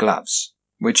in the gloves,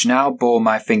 which now bore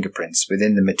my fingerprints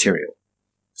within the material.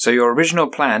 So your original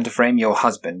plan to frame your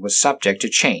husband was subject to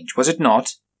change, was it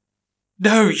not?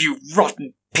 No, you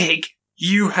rotten pig!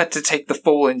 You had to take the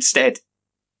fall instead.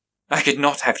 I could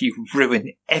not have you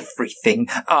ruin everything.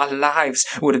 Our lives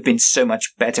would have been so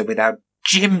much better without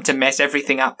Jim to mess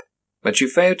everything up. But you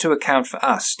failed to account for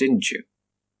us, didn't you?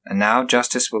 And now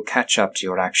justice will catch up to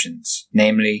your actions,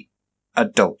 namely,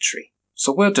 adultery.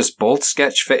 So where does Bold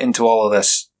Sketch fit into all of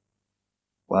this?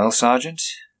 Well, Sergeant,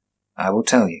 I will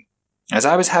tell you. As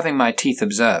I was having my teeth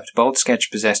observed, Bold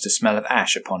Sketch possessed a smell of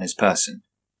ash upon his person.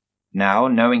 Now,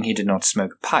 knowing he did not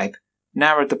smoke a pipe,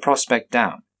 narrowed the prospect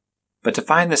down. But to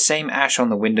find the same ash on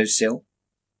the windowsill,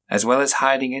 as well as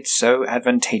hiding it so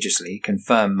advantageously,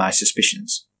 confirmed my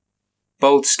suspicions.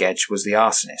 Bold Sketch was the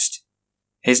arsonist.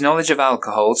 His knowledge of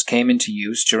alcohols came into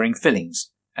use during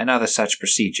fillings and other such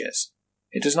procedures.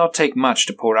 It does not take much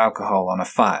to pour alcohol on a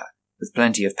fire, with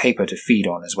plenty of paper to feed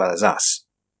on as well as us.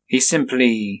 He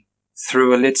simply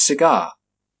threw a lit cigar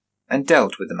and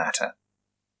dealt with the matter.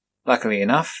 Luckily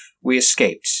enough, we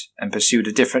escaped and pursued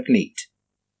a different lead.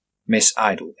 Miss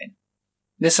Idlewin.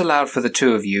 This allowed for the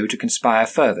two of you to conspire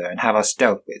further and have us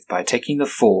dealt with by taking the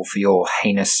fall for your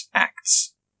heinous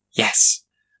acts. Yes,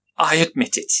 I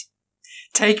admit it.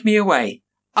 Take me away.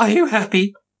 Are you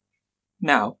happy?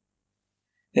 Now,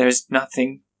 there is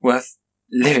nothing worth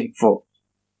living for.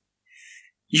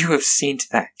 You have seen to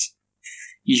that.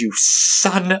 You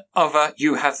son of a...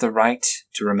 You have the right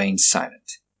to remain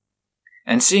silent.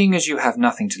 And seeing as you have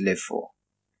nothing to live for,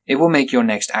 it will make your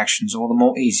next actions all the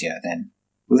more easier then,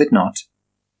 will it not?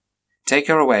 Take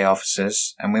her away,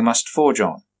 officers, and we must forge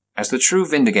on, as the true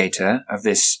vindicator of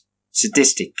this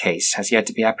sadistic case has yet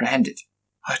to be apprehended.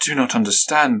 I do not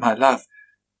understand, my love.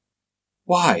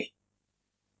 Why?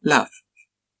 Love.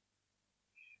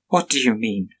 What do you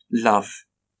mean, love?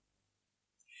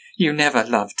 You never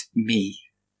loved me.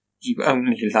 You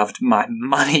only loved my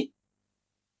money.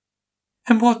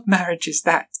 And what marriage is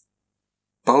that?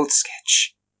 Bold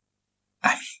sketch.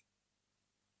 I mean,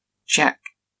 Jack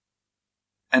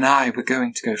and I were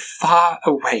going to go far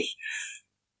away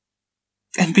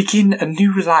and begin a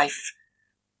new life.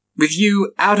 With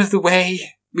you out of the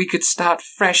way, we could start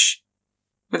fresh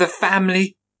with a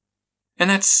family, and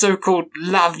that so-called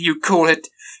love you call it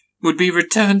would be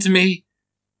returned to me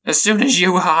as soon as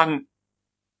you hung.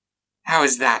 How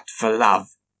is that for love?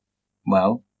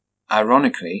 Well,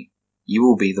 ironically, you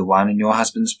will be the one in your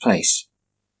husband's place.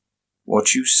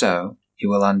 What you sow, you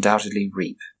will undoubtedly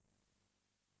reap.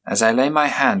 As I lay my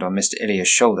hand on Mr. Ilia's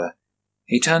shoulder,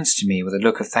 he turns to me with a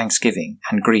look of thanksgiving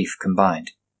and grief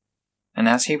combined. And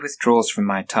as he withdraws from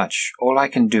my touch, all I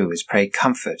can do is pray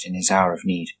comfort in his hour of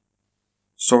need.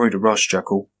 Sorry to rush,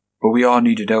 Jekyll, but we are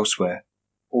needed elsewhere.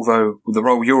 Although, with the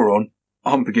role you're on,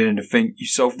 I'm beginning to think you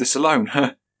solved this alone,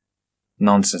 huh?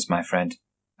 Nonsense, my friend.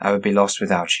 I would be lost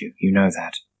without you, you know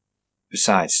that.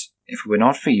 Besides, if it were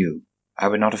not for you, I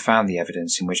would not have found the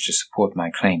evidence in which to support my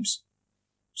claims.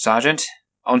 Sergeant,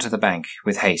 on to the bank,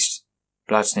 with haste.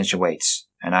 Bloodsnitch awaits,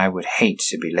 and I would hate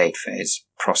to be late for his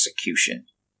prosecution.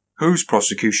 Whose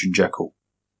prosecution, Jekyll?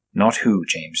 Not who,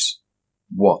 James.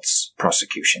 What's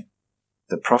prosecution?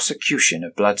 The prosecution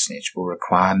of Bloodsnitch will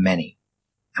require many.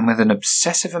 And with an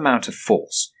obsessive amount of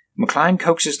force, McLean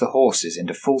coaxes the horses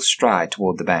into full stride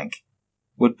toward the bank.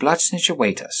 Would Bloodsnitch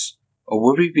await us, or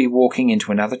would we be walking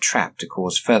into another trap to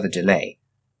cause further delay,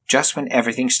 just when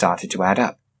everything started to add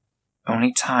up?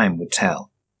 Only time would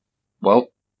tell. Well,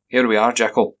 here we are,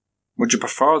 Jekyll. Would you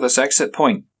prefer this exit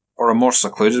point, or a more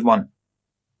secluded one?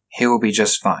 Here will be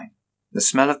just fine. The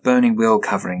smell of burning wheel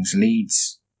coverings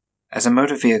leads as a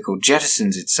motor vehicle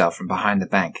jettisons itself from behind the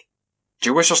bank. Do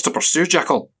you wish us to pursue,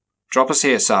 Jekyll? Drop us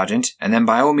here, Sergeant, and then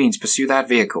by all means pursue that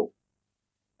vehicle.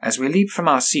 As we leap from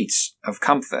our seats of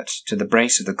comfort to the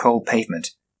brace of the cold pavement,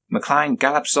 McLean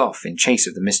gallops off in chase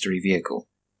of the mystery vehicle.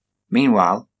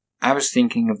 Meanwhile, I was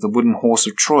thinking of the wooden horse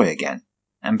of Troy again,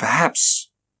 and perhaps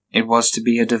it was to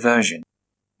be a diversion.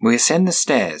 We ascend the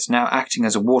stairs, now acting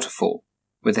as a waterfall,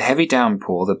 with the heavy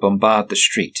downpour that bombarded the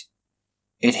street.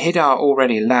 It hid our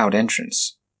already loud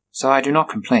entrance, so I do not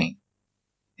complain.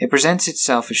 It presents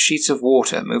itself as sheets of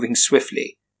water moving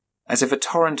swiftly, as if a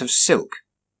torrent of silk,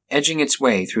 edging its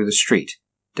way through the street,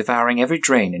 devouring every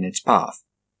drain in its path.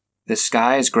 The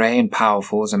sky is grey and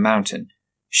powerful as a mountain,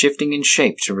 shifting in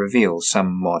shape to reveal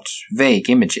somewhat vague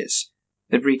images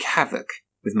that wreak havoc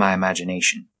with my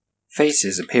imagination.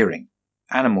 Faces appearing,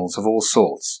 animals of all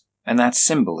sorts, and that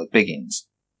symbol at Biggins.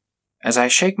 As I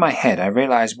shake my head, I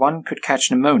realize one could catch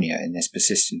pneumonia in this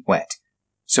persistent wet,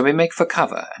 so we make for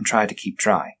cover and try to keep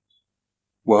dry.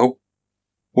 Well,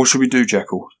 what should we do,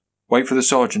 Jekyll? Wait for the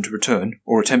sergeant to return,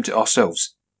 or attempt it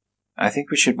ourselves? I think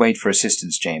we should wait for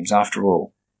assistance, James, after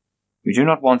all. We do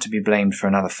not want to be blamed for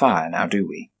another fire, now do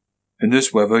we? In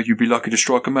this weather, you'd be lucky to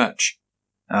strike a match.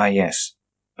 Ah, yes.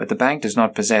 But the bank does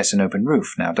not possess an open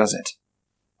roof, now does it?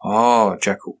 Ah,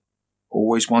 Jekyll.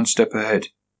 Always one step ahead.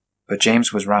 But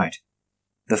James was right.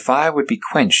 The fire would be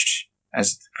quenched,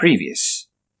 as the previous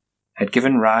had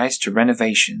given rise to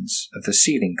renovations of the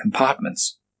ceiling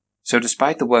compartments. So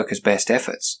despite the workers' best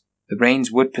efforts, the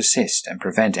rains would persist and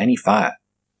prevent any fire.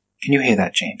 Can you hear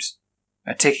that, James?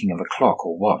 A ticking of a clock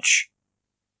or watch?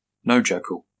 No,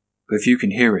 Jekyll. But if you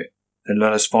can hear it, then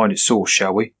let us find its source,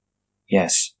 shall we?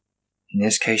 Yes. In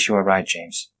this case you are right,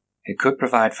 James. It could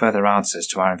provide further answers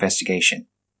to our investigation,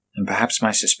 and perhaps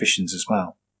my suspicions as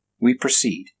well. We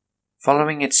proceed,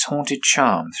 following its haunted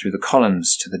charm through the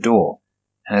columns to the door,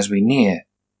 and as we near,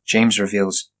 James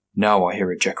reveals, Now I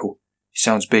hear it, Jekyll. It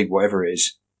sounds big, whatever it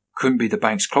is. Couldn't be the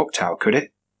bank's clock tower, could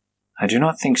it? I do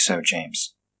not think so,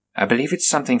 James. I believe it's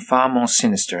something far more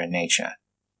sinister in nature.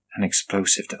 An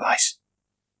explosive device.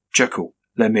 Jekyll,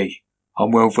 let me.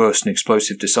 I'm well versed in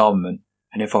explosive disarmament,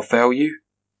 and if I fail you...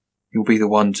 You'll be the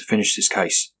one to finish this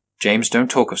case. James, don't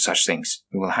talk of such things.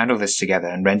 We will handle this together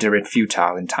and render it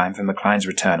futile in time for McLean's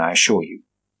return, I assure you.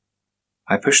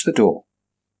 I push the door,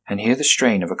 and hear the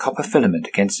strain of a copper filament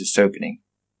against its opening,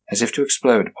 as if to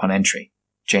explode upon entry.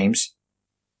 James,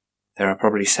 there are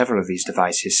probably several of these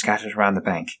devices scattered around the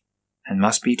bank, and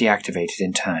must be deactivated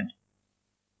in turn.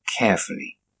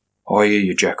 Carefully. I hear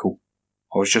you, Jekyll.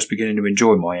 I was just beginning to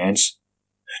enjoy my hands.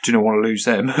 Didn't want to lose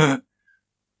them.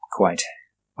 Quite.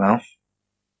 Well,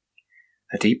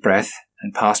 a deep breath,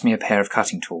 and pass me a pair of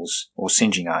cutting tools, or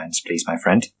singeing irons, please, my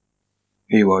friend.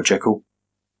 Here you are, Jekyll.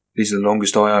 These are the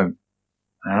longest I own.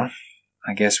 Well,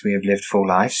 I guess we have lived full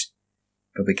lives,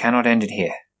 but we cannot end it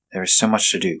here. There is so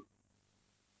much to do.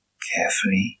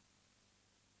 Carefully.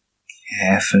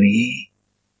 Carefully.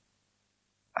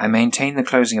 I maintain the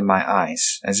closing of my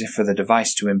eyes, as if for the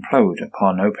device to implode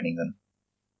upon opening them,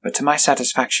 but to my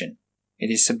satisfaction,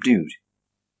 it is subdued,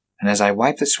 and as I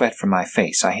wipe the sweat from my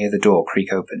face, I hear the door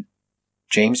creak open.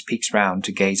 James peeks round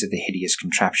to gaze at the hideous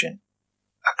contraption.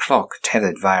 A clock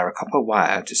tethered via a copper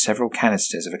wire to several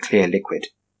canisters of a clear liquid.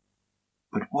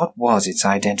 But what was its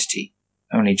identity?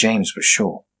 Only James was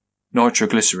sure.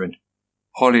 Nitroglycerin.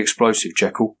 Highly explosive,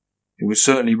 Jekyll. It would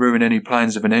certainly ruin any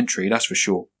plans of an entry, that's for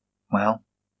sure. Well,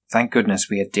 thank goodness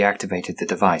we had deactivated the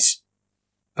device.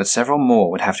 But several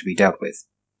more would have to be dealt with.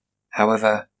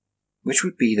 However, which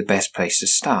would be the best place to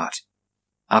start?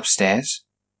 Upstairs?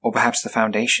 Or perhaps the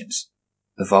foundations?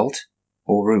 The vault?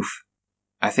 Or roof?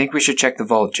 I think we should check the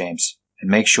vault, James, and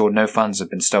make sure no funds have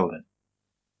been stolen.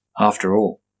 After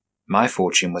all, my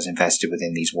fortune was invested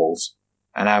within these walls,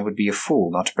 and I would be a fool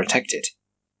not to protect it.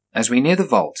 As we near the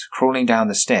vault, crawling down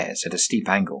the stairs at a steep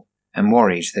angle, and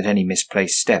worried that any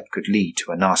misplaced step could lead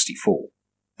to a nasty fall,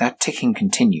 that ticking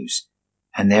continues,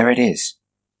 and there it is,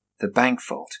 the bank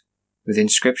vault, with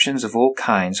inscriptions of all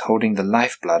kinds holding the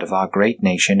lifeblood of our great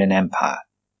nation and empire.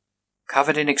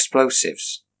 Covered in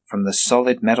explosives, from the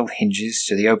solid metal hinges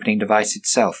to the opening device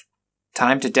itself,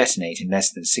 timed to detonate in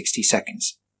less than 60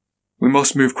 seconds. We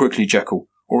must move quickly, Jekyll,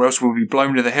 or else we'll be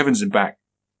blown to the heavens and back.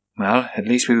 Well, at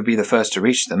least we would be the first to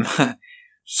reach them.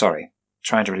 Sorry,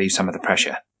 trying to relieve some of the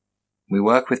pressure. We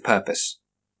work with purpose.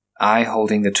 I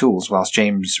holding the tools whilst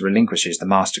James relinquishes the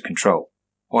master control.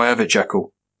 I have it,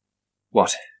 Jekyll.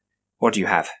 What? What do you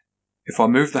have? If I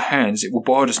move the hands, it will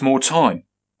buy us more time.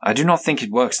 I do not think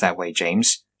it works that way,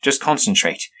 James. Just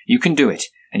concentrate. You can do it,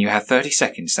 and you have 30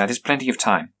 seconds. That is plenty of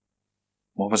time.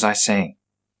 What was I saying?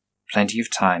 Plenty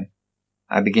of time.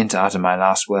 I begin to utter my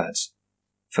last words.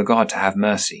 For God to have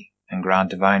mercy and grant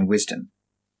divine wisdom.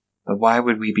 But why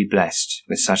would we be blessed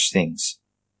with such things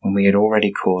when we had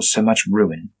already caused so much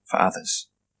ruin for others?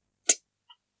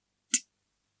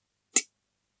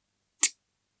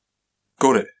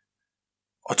 Got it.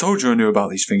 I told you I knew about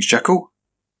these things, Jekyll.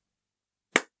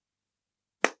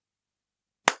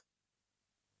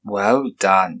 Well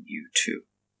done, you two.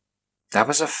 That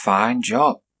was a fine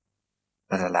job.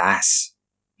 But alas,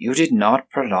 you did not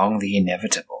prolong the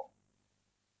inevitable.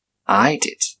 I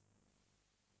did.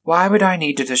 Why would I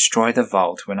need to destroy the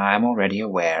vault when I am already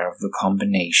aware of the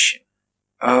combination?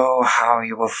 Oh, how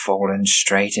you have fallen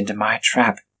straight into my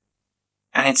trap.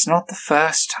 And it's not the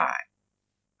first time.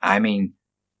 I mean,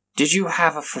 did you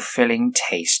have a fulfilling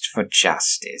taste for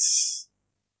justice?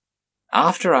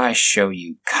 After I show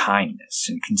you kindness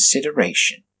and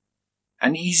consideration,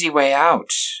 an easy way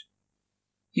out,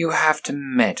 you have to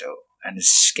meddle and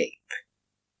escape.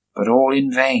 But all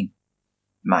in vain,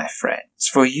 my friends,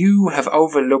 for you have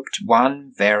overlooked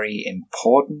one very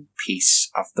important piece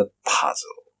of the puzzle.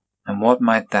 And what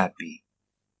might that be?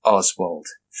 Oswald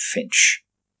Finch.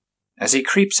 As he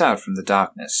creeps out from the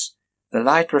darkness, the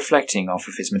light reflecting off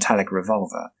of his metallic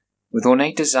revolver, with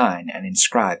ornate design and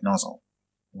inscribed nozzle.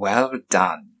 Well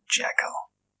done,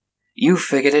 Jekyll. You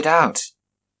figured it out.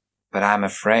 But I'm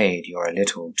afraid you're a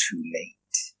little too late.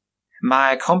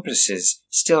 My accomplices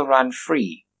still run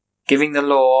free, giving the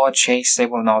law a chase they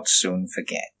will not soon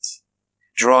forget,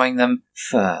 drawing them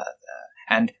further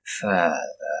and further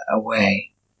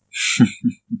away.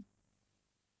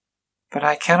 But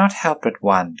I cannot help but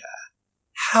wonder,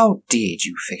 how did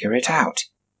you figure it out?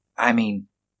 I mean,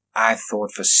 I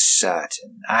thought for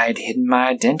certain I'd hidden my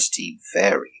identity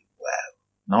very well.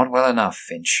 Not well enough,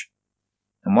 Finch.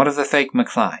 And what of the fake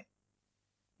McLean?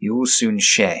 You will soon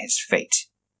share his fate.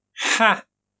 Ha!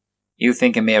 You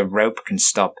think a mere rope can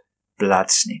stop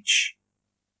blood snitch?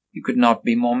 You could not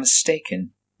be more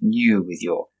mistaken. You with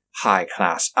your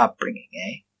high-class upbringing,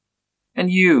 eh? And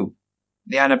you,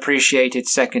 the unappreciated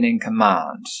second in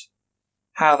command.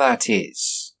 How that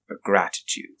is for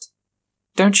gratitude.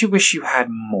 Don't you wish you had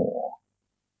more?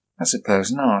 I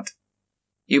suppose not.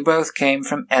 You both came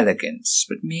from elegance,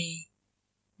 but me,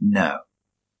 no.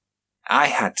 I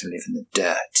had to live in the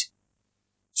dirt,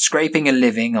 scraping a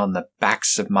living on the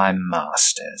backs of my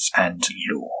masters and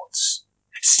lords,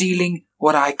 stealing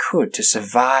what I could to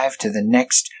survive to the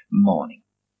next morning.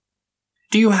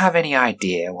 Do you have any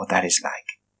idea what that is like?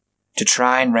 To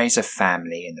try and raise a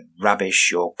family in the rubbish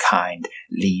your kind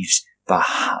leaves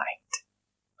behind.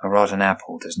 A rotten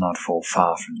apple does not fall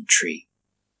far from the tree.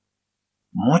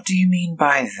 What do you mean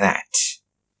by that,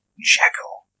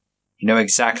 Jackal? You know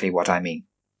exactly what I mean.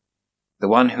 The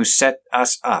one who set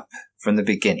us up from the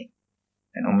beginning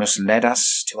and almost led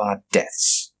us to our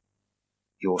deaths.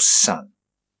 Your son.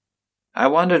 I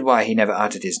wondered why he never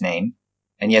uttered his name,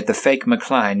 and yet the fake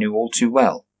McCline knew all too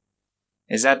well.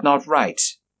 Is that not right,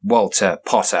 Walter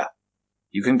Potter?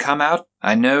 You can come out.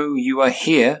 I know you are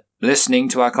here, listening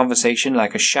to our conversation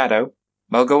like a shadow.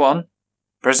 Well, go on.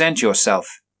 Present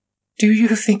yourself. Do you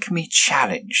think me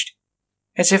challenged?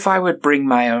 As if I would bring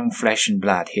my own flesh and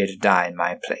blood here to die in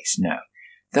my place. No.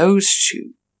 Those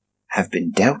two have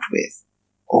been dealt with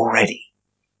already.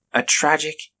 A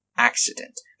tragic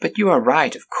accident. But you are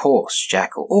right, of course,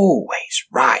 Jackal. Always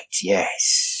right,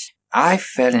 yes. I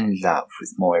fell in love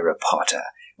with Moira Potter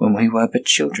when we were but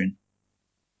children.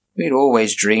 We had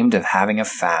always dreamed of having a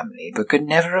family, but could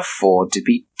never afford to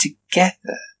be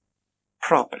together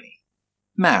properly,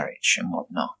 marriage and what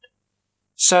not.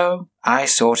 So I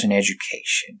sought an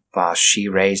education while she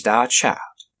raised our child,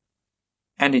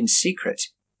 and in secret.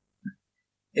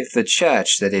 If the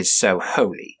church that is so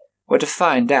holy were to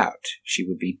find out, she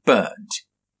would be burned,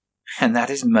 and that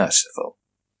is merciful.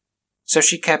 So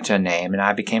she kept her name, and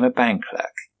I became a bank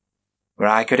clerk, where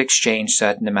I could exchange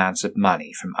certain amounts of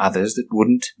money from others that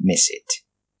wouldn't miss it.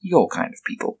 Your kind of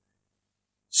people.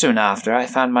 Soon after, I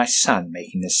found my son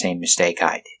making the same mistake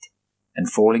I did,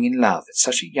 and falling in love at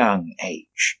such a young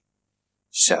age.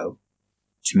 So,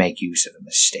 to make use of a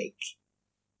mistake,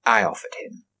 I offered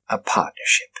him a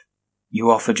partnership. You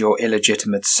offered your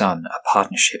illegitimate son a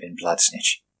partnership in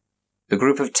Bloodsnitch, the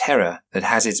group of terror that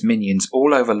has its minions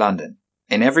all over London.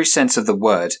 In every sense of the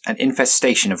word, an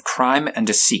infestation of crime and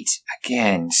deceit.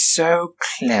 Again, so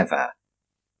clever.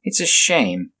 It's a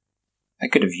shame. I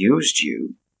could have used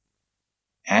you.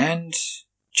 And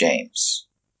James.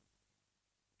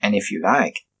 And if you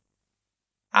like,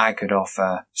 I could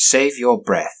offer, save your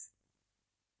breath.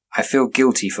 I feel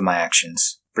guilty for my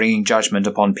actions, bringing judgment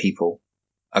upon people,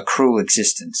 a cruel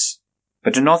existence,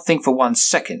 but do not think for 1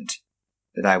 second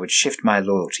that I would shift my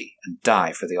loyalty and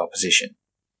die for the opposition.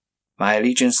 My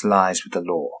allegiance lies with the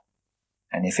law,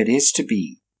 and if it is to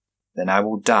be, then I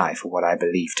will die for what I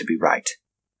believe to be right.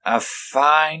 A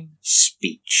fine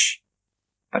speech,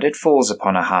 but it falls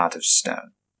upon a heart of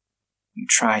stone. You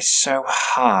try so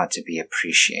hard to be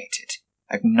appreciated,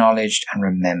 acknowledged and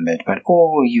remembered, but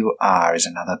all you are is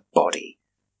another body,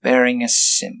 bearing a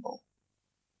symbol.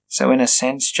 So in a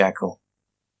sense, Jackal,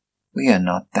 we are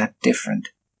not that different.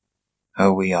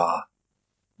 Oh, we are.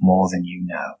 More than you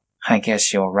know. I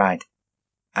guess you're right.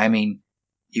 I mean,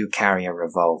 you carry a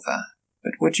revolver,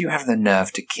 but would you have the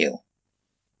nerve to kill?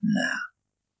 No,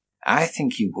 I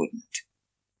think you wouldn't,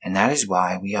 and that is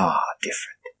why we are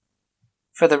different.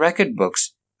 For the record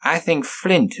books, I think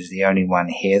Flint is the only one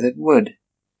here that would,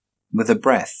 with a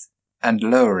breath and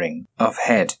lowering of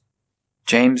head.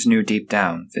 James knew deep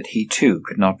down that he too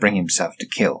could not bring himself to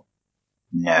kill.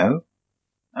 No?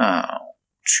 Oh,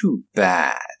 too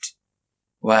bad.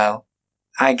 Well,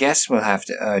 I guess we'll have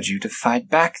to urge you to fight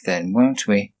back then, won't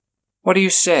we? What do you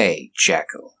say,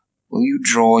 Jackal? Will you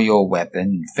draw your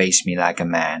weapon and face me like a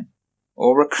man,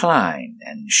 or recline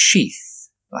and sheath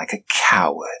like a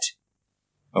coward?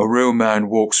 A real man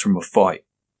walks from a fight,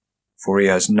 for he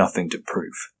has nothing to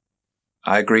prove.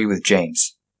 I agree with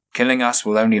James. Killing us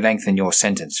will only lengthen your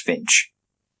sentence, Finch.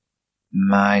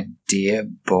 My dear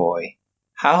boy,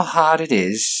 how hard it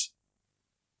is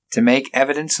to make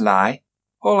evidence lie.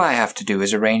 All I have to do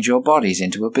is arrange your bodies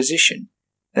into a position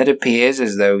that appears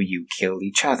as though you killed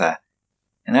each other,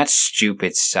 and that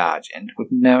stupid sergeant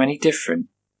wouldn't know any different,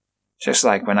 just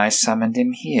like when I summoned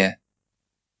him here.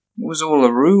 It was all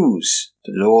a ruse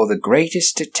to lure the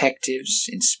greatest detectives,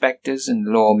 inspectors, and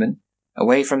lawmen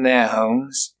away from their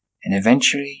homes, and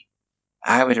eventually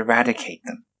I would eradicate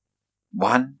them,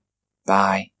 one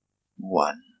by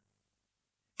one,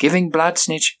 giving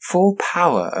Bloodsnitch full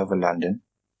power over London.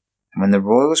 And when the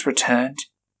royals returned,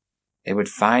 they would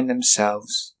find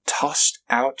themselves tossed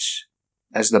out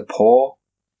as the poor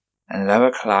and lower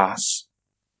class,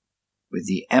 with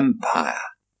the empire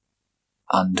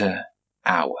under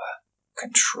our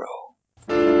control.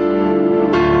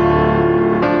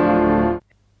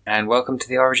 and welcome to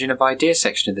the Origin of Ideas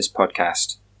section of this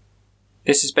podcast.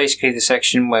 This is basically the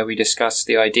section where we discuss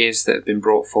the ideas that have been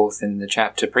brought forth in the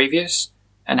chapter previous,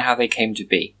 and how they came to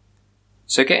be.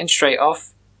 So getting straight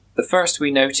off, the first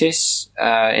we notice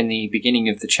in the beginning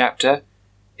of the chapter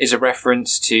is a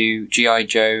reference to G.I.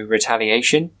 Joe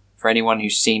Retaliation. For anyone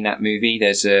who's seen that movie,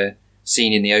 there's a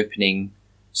scene in the opening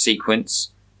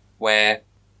sequence where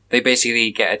they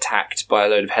basically get attacked by a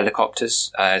load of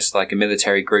helicopters. It's like a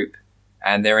military group,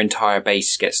 and their entire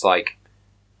base gets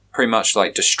pretty much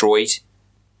destroyed.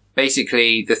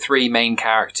 Basically, the three main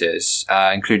characters,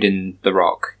 including The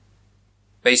Rock,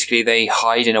 basically they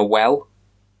hide in a well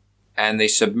and they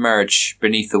submerge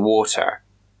beneath the water,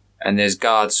 and there's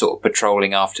guards sort of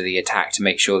patrolling after the attack to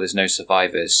make sure there's no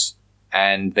survivors,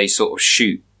 and they sort of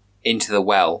shoot into the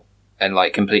well and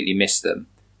completely miss them.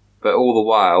 But all the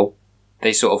while,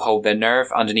 they sort of hold their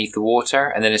nerve underneath the water,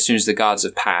 and then as soon as the guards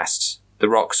have passed, The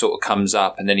Rock sort of comes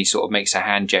up, and then he sort of makes a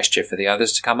hand gesture for the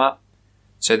others to come up.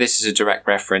 So this is a direct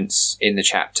reference in the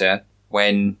chapter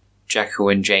when Jekyll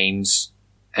and James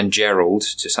and Gerald,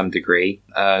 to some degree,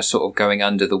 are sort of going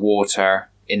under the water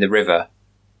in the river,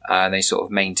 and they sort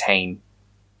of maintain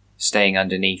staying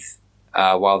underneath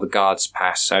while the guards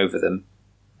pass over them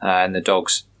and the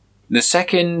dogs. The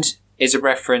second is a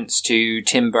reference to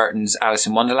Tim Burton's Alice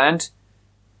in Wonderland.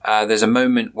 There's a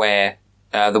moment where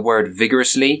the word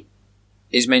vigorously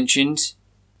is mentioned,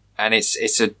 and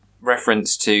it's a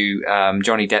reference to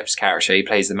Johnny Depp's character. He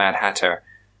plays the Mad Hatter,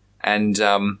 and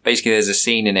basically there's a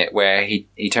scene in it where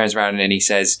he turns around and he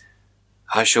says,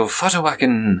 "I shall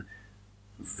futterwacken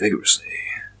vigorously,"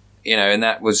 and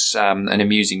that was an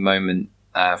amusing moment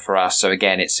for us. So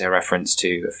again, it's a reference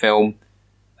to a film.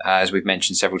 As we've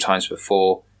mentioned several times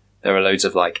before, there are loads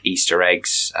of Easter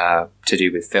eggs to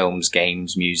do with films,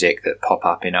 games, music that pop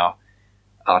up in our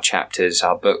chapters,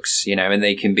 our books, and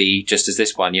they can be just as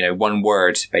this one, one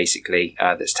word basically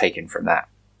that's taken from that.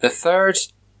 The third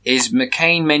is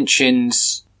McCain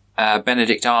mentions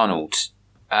Benedict Arnold.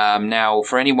 Now,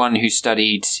 for anyone who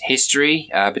studied history,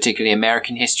 particularly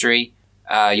American history,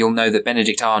 you'll know that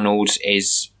Benedict Arnold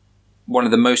is one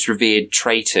of the most revered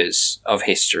traitors of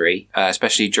history,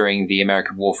 especially during the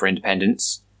American War for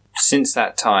Independence. Since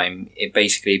that time, it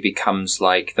basically becomes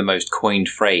the most coined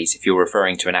phrase. If you're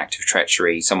referring to an act of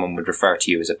treachery, someone would refer to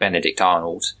you as a Benedict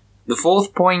Arnold. The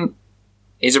fourth point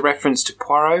is a reference to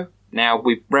Poirot. Now,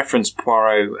 we reference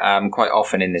Poirot quite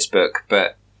often in this book,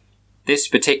 but this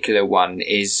particular one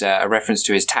is a reference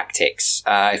to his tactics.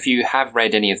 If you have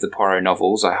read any of the Poirot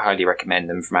novels, I highly recommend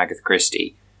them from Agatha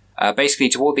Christie. Basically,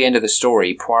 toward the end of the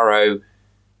story, Poirot,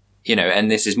 and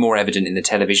this is more evident in the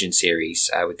television series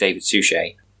with David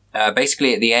Suchet,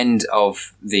 basically at the end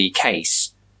of the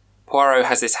case, Poirot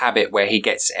has this habit where he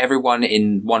gets everyone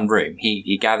in one room.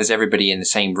 He gathers everybody in the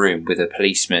same room with a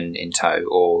policeman in tow,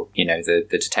 or, the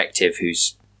detective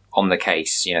who's on the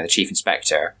case, the chief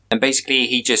inspector. And basically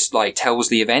he just tells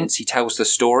the events, he tells the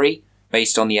story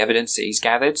based on the evidence that he's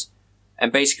gathered.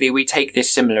 And basically we take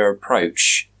this similar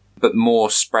approach, but more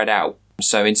spread out.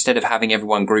 So instead of having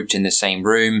everyone grouped in the same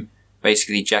room,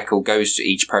 basically Jekyll goes to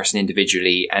each person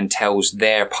individually and tells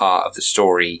their part of the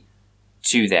story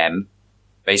to them,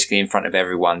 basically in front of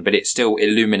everyone, but it still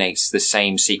illuminates the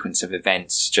same sequence of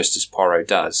events just as Poirot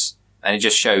does. And it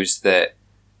just shows that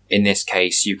in this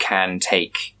case you can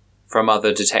take from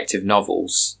other detective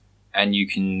novels and you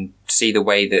can see the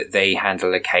way that they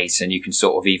handle a case, and you can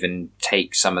sort of even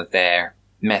take some of their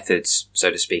methods,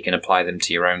 so to speak, and apply them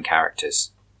to your own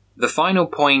characters. The final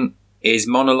point is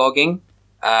monologuing.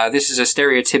 This is a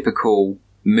stereotypical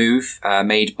move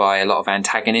made by a lot of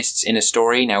antagonists in a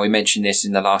story. Now, we mentioned this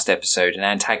in the last episode. An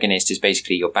antagonist is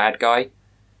basically your bad guy.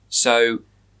 So,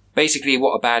 basically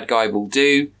what a bad guy will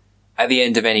do at the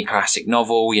end of any classic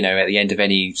novel, at the end of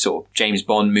any sort of James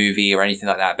Bond movie or anything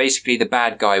like that, basically the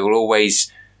bad guy will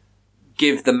always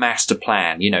give the master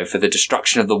plan, for the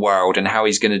destruction of the world and how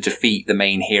he's going to defeat the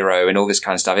main hero and all this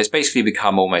kind of stuff. It's basically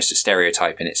become almost a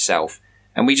stereotype in itself.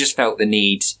 And we just felt the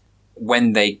need,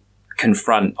 when they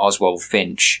confront Oswald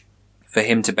Finch, for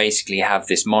him to basically have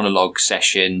this monologue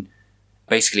session,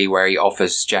 basically where he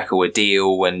offers Jekyll a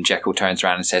deal and Jekyll turns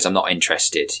around and says, "I'm not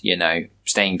interested,"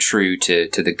 staying true to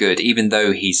the good, even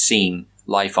though he's seen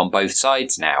life on both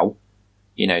sides now,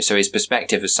 so his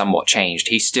perspective has somewhat changed.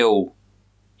 He still,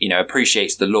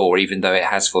 appreciates the law, even though it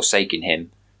has forsaken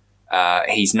him.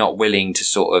 He's not willing to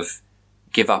sort of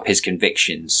give up his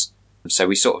convictions. So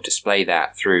we sort of display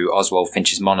that through Oswald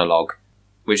Finch's monologue,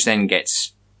 which then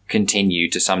gets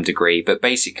continued to some degree. But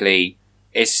basically,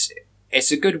 it's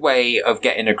a good way of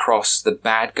getting across the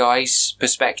bad guy's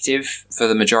perspective. For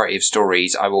the majority of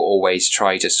stories, I will always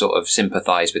try to sort of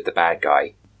sympathise with the bad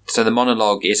guy So the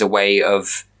monologue is a way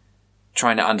of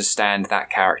trying to understand that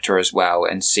character as well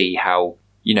and see how,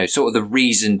 sort of the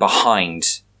reason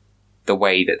behind the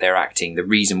way that they're acting, the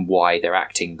reason why they're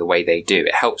acting the way they do.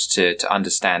 It helps to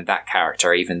understand that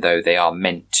character, even though they are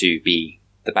meant to be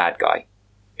the bad guy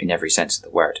in every sense of the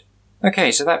word. Okay,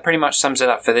 so that pretty much sums it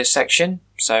up for this section.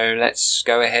 So let's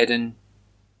go ahead and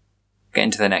get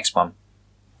into the next one.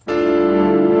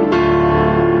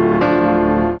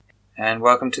 And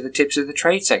welcome to the Tips of the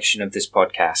Trade section of this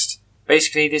podcast.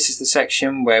 Basically, this is the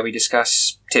section where we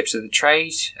discuss tips of the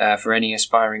trade for any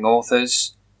aspiring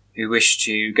authors who wish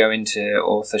to go into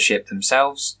authorship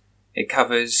themselves. It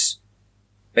covers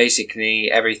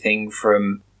basically everything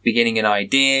from beginning an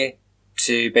idea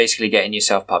to basically getting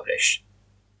yourself published.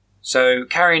 So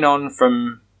carrying on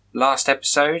from last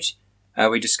episode,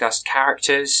 we discussed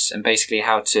characters and basically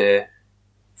how to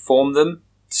form them.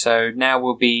 So now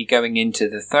we'll be going into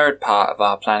the third part of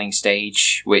our planning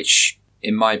stage, which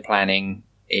in my planning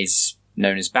is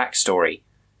known as backstory.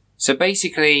 So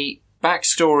basically,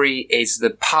 backstory is the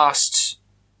past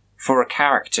for a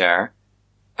character,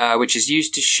 which is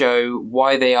used to show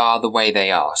why they are the way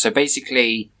they are. So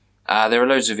basically, there are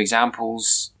loads of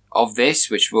examples of this,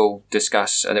 which we'll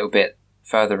discuss a little bit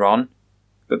further on.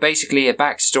 But basically, a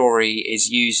backstory is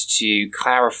used to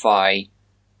clarify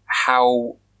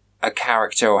how a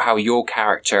character or how your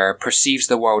character perceives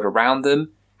the world around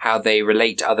them, how they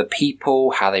relate to other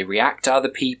people, how they react to other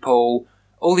people.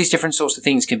 All these different sorts of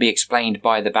things can be explained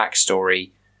by the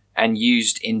backstory and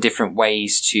used in different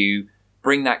ways to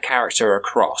bring that character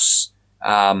across.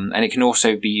 And it can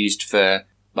also be used for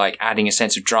adding a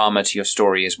sense of drama to your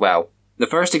story as well. The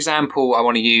first example I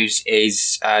want to use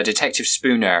is Detective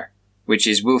Spooner, which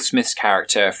is Will Smith's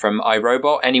character from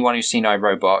iRobot. Anyone who's seen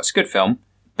iRobot, it's a good film.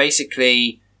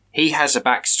 Basically, he has a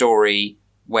backstory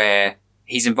where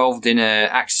he's involved in an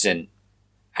accident,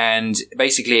 and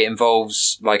basically it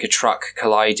involves a truck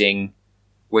colliding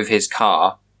with his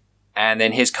car, and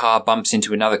then his car bumps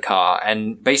into another car,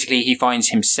 and basically he finds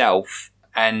himself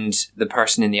and the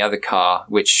person in the other car,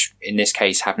 which in this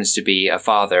case happens to be a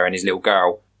father and his little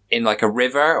girl, in a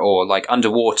river or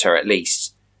underwater at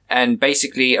least. And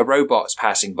basically a robot's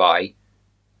passing by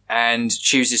and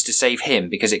chooses to save him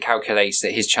because it calculates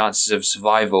that his chances of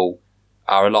survival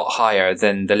are a lot higher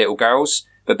than the little girl's.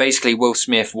 But basically Will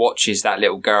Smith watches that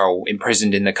little girl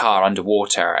imprisoned in the car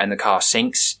underwater and the car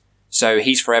sinks. So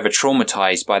he's forever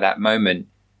traumatized by that moment,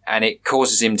 and it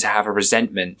causes him to have a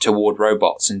resentment toward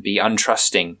robots and be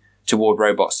untrusting toward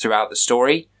robots throughout the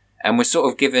story. And we're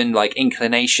sort of given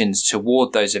inclinations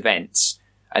toward those events.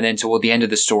 And then toward the end of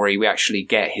the story, we actually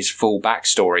get his full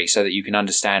backstory so that you can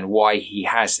understand why he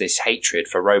has this hatred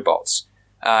for robots.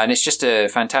 And it's just a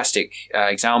fantastic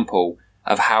example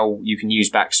of how you can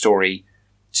use backstory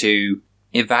to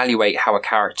evaluate how a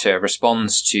character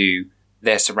responds to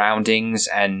their surroundings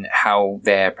and how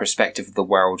their perspective of the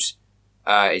world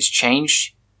is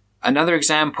changed. Another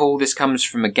example, this comes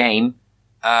from a game,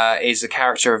 is the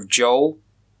character of Joel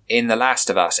in The Last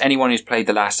of Us. Anyone who's played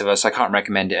The Last of Us, I can't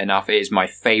recommend it enough. It is my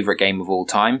favourite game of all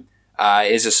time.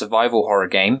 It is a survival horror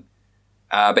game.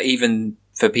 But even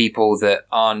for people that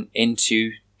aren't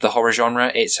into the horror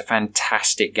genre, it's a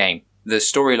fantastic game. The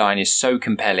storyline is so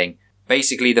compelling.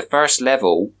 Basically, the first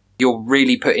level, you're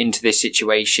really put into this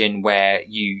situation where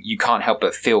you can't help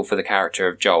but feel for the character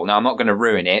of Joel. Now, I'm not going to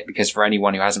ruin it, because for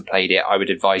anyone who hasn't played it, I would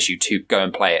advise you to go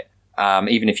and play it,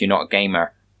 even if you're not a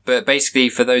gamer. But basically,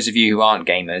 for those of you who aren't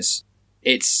gamers,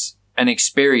 it's an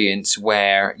experience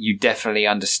where you definitely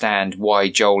understand why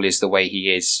Joel is the way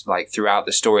he is, throughout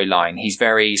the storyline. He's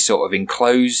very sort of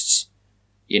enclosed.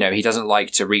 He doesn't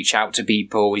like to reach out to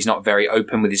people. He's not very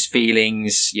open with his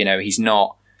feelings.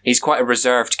 He's quite a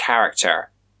reserved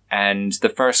character. And the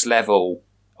first level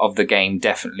of the game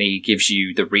definitely gives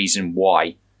you the reason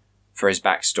why for his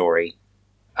backstory.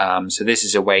 So this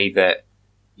is a way that,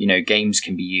 games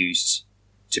can be used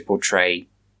to portray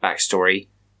backstory.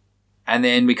 And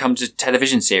then we come to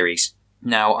television series.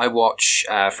 Now, I watch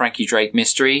Frankie Drake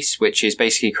Mysteries, which is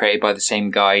basically created by the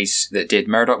same guys that did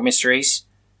Murdoch Mysteries.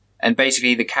 And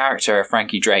basically the character,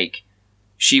 Frankie Drake,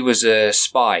 she was a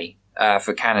spy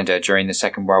for Canada during the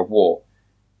Second World War.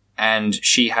 And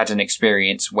she had an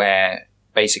experience where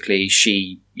basically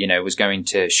she, was going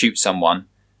to shoot someone,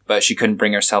 but she couldn't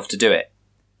bring herself to do it.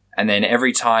 And then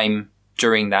every time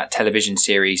during that television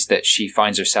series that she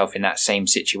finds herself in that same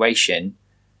situation,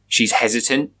 she's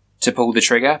hesitant to pull the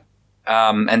trigger.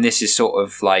 And this is sort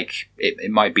of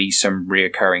it might be some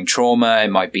reoccurring trauma.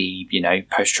 It might be,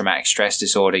 post-traumatic stress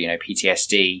disorder,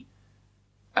 PTSD.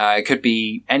 It could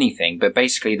be anything, but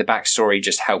basically the backstory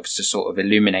just helps to sort of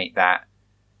illuminate that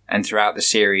And throughout the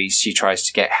series, she tries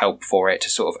to get help for it to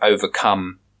sort of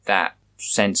overcome that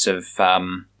sense of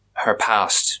her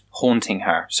past haunting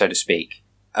her, so to speak.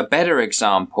 A better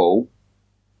example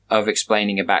of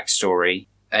explaining a backstory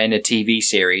in a TV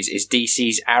series is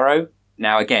DC's Arrow.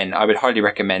 Now, again, I would highly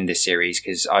recommend this series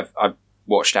because I've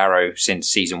watched Arrow since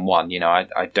season 1. You know,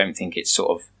 I don't think it's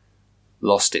sort of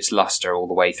lost its luster all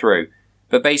the way through.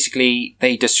 But basically,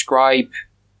 they describe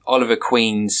Oliver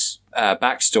Queen's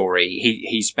backstory.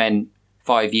 He spent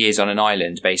 5 years on an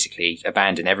island, basically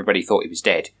abandoned. Everybody thought he was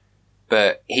dead.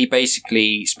 But he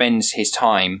basically spends his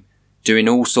time doing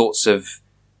all sorts of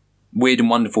weird and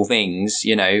wonderful things,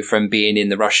 you know, from being in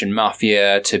the Russian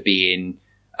mafia to being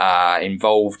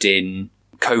involved in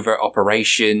covert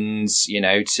operations, you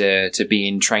know, to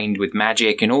being trained with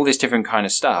magic and all this different kind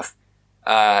of stuff.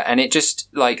 And it just,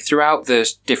 like, throughout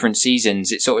the different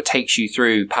seasons, it sort of takes you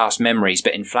through past memories,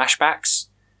 but in flashbacks.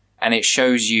 And it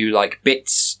shows you, like,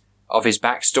 bits of his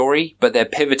backstory, but they're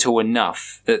pivotal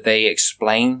enough that they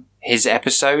explain his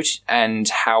episode and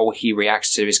how he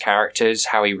reacts to his characters,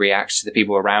 how he reacts to the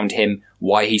people around him,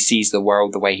 why he sees the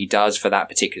world the way he does for that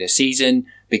particular season,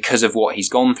 because of what he's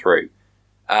gone through.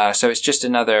 So it's just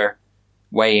another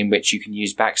way in which you can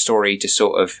use backstory to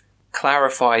sort of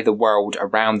clarify the world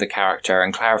around the character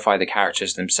and clarify the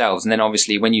characters themselves. And then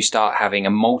obviously when you start having a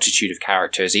multitude of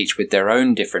characters, each with their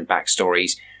own different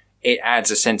backstories, it adds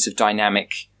a sense of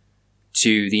dynamic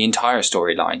to the entire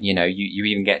storyline. You know, you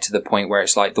even get to the point where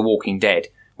it's like The Walking Dead,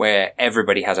 where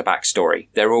everybody has a backstory.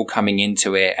 They're all coming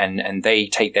into it and they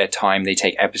take their time, they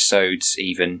take episodes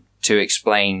even to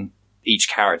explain each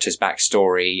character's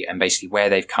backstory and basically where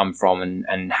they've come from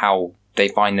and how they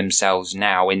find themselves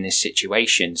now in this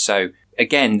situation. So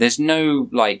again, there's no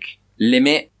like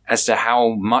limit as to how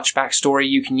much backstory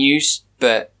you can use,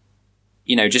 but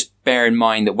you know, just bear in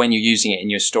mind that when you're using it in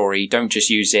your story, don't just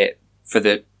use it for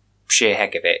the sheer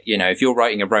heck of it. You know, if you're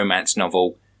writing a romance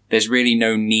novel, there's really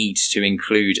no need to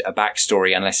include a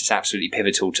backstory unless it's absolutely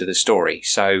pivotal to the story.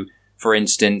 So, for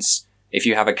instance, if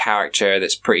you have a character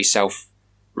that's pretty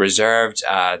self-reserved,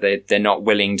 they're not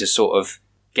willing to sort of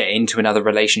get into another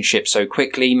relationship so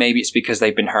quickly, maybe it's because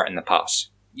they've been hurt in the past.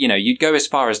 You know, you'd go as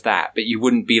far as that, but you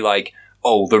wouldn't be like,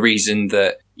 oh, the reason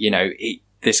that, you know,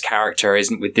 this character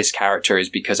isn't with this character is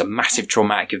because a massive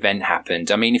traumatic event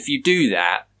happened. I mean, if you do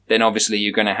that, then obviously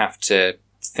you're going to have to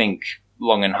think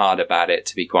long and hard about it,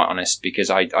 to be quite honest, because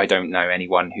I don't know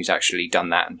anyone who's actually done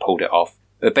that and pulled it off.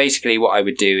 But basically what I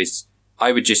would do is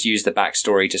I would just use the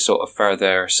backstory to sort of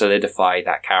further solidify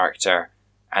that character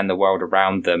and the world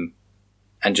around them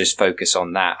and just focus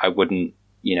on that. I wouldn't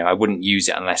use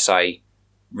it unless I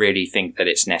really think that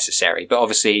it's necessary. But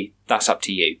obviously that's up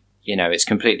to you. You know, it's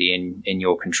completely in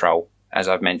your control, as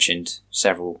I've mentioned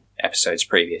several episodes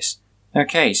previous.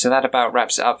 Okay, so that about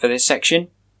wraps it up for this section.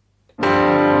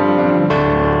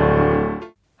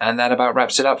 And that about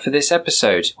wraps it up for this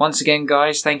episode. Once again,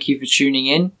 guys, thank you for tuning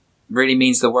in. It really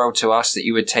means the world to us that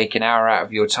you would take an hour out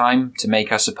of your time to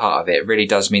make us a part of it. It really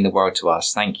does mean the world to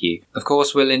us. Thank you. Of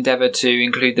course, we'll endeavour to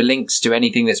include the links to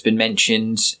anything that's been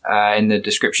mentioned in the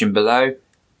description below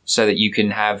so that you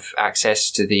can have access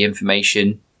to the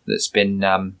information that's been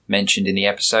mentioned in the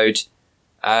episode.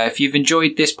 If you've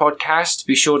enjoyed this podcast,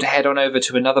 be sure to head on over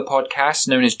to another podcast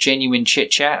known as Genuine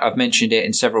Chit Chat. I've mentioned it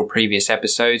in several previous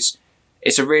episodes.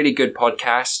 It's a really good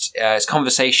podcast. It's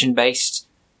conversation based.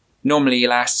 Normally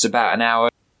lasts about an hour,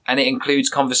 and it includes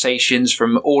conversations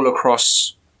from all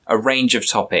across a range of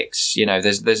topics. You know,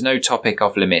 there's no topic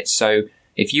off limits. So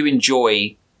if you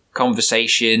enjoy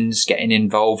conversations, getting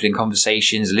involved in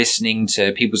conversations, listening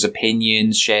to people's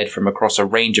opinions shared from across a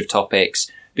range of topics,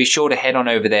 be sure to head on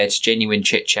over there to Genuine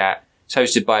Chit Chat. It's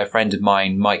hosted by a friend of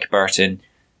mine, Mike Burton.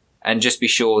 And just be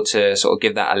sure to sort of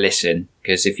give that a listen,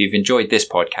 because if you've enjoyed this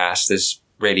podcast, there's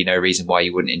really no reason why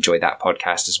you wouldn't enjoy that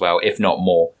podcast as well, if not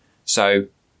more. So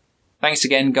thanks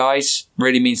again, guys.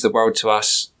 Really means the world to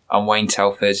us. I'm Wayne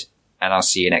Telford, and I'll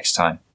see you next time.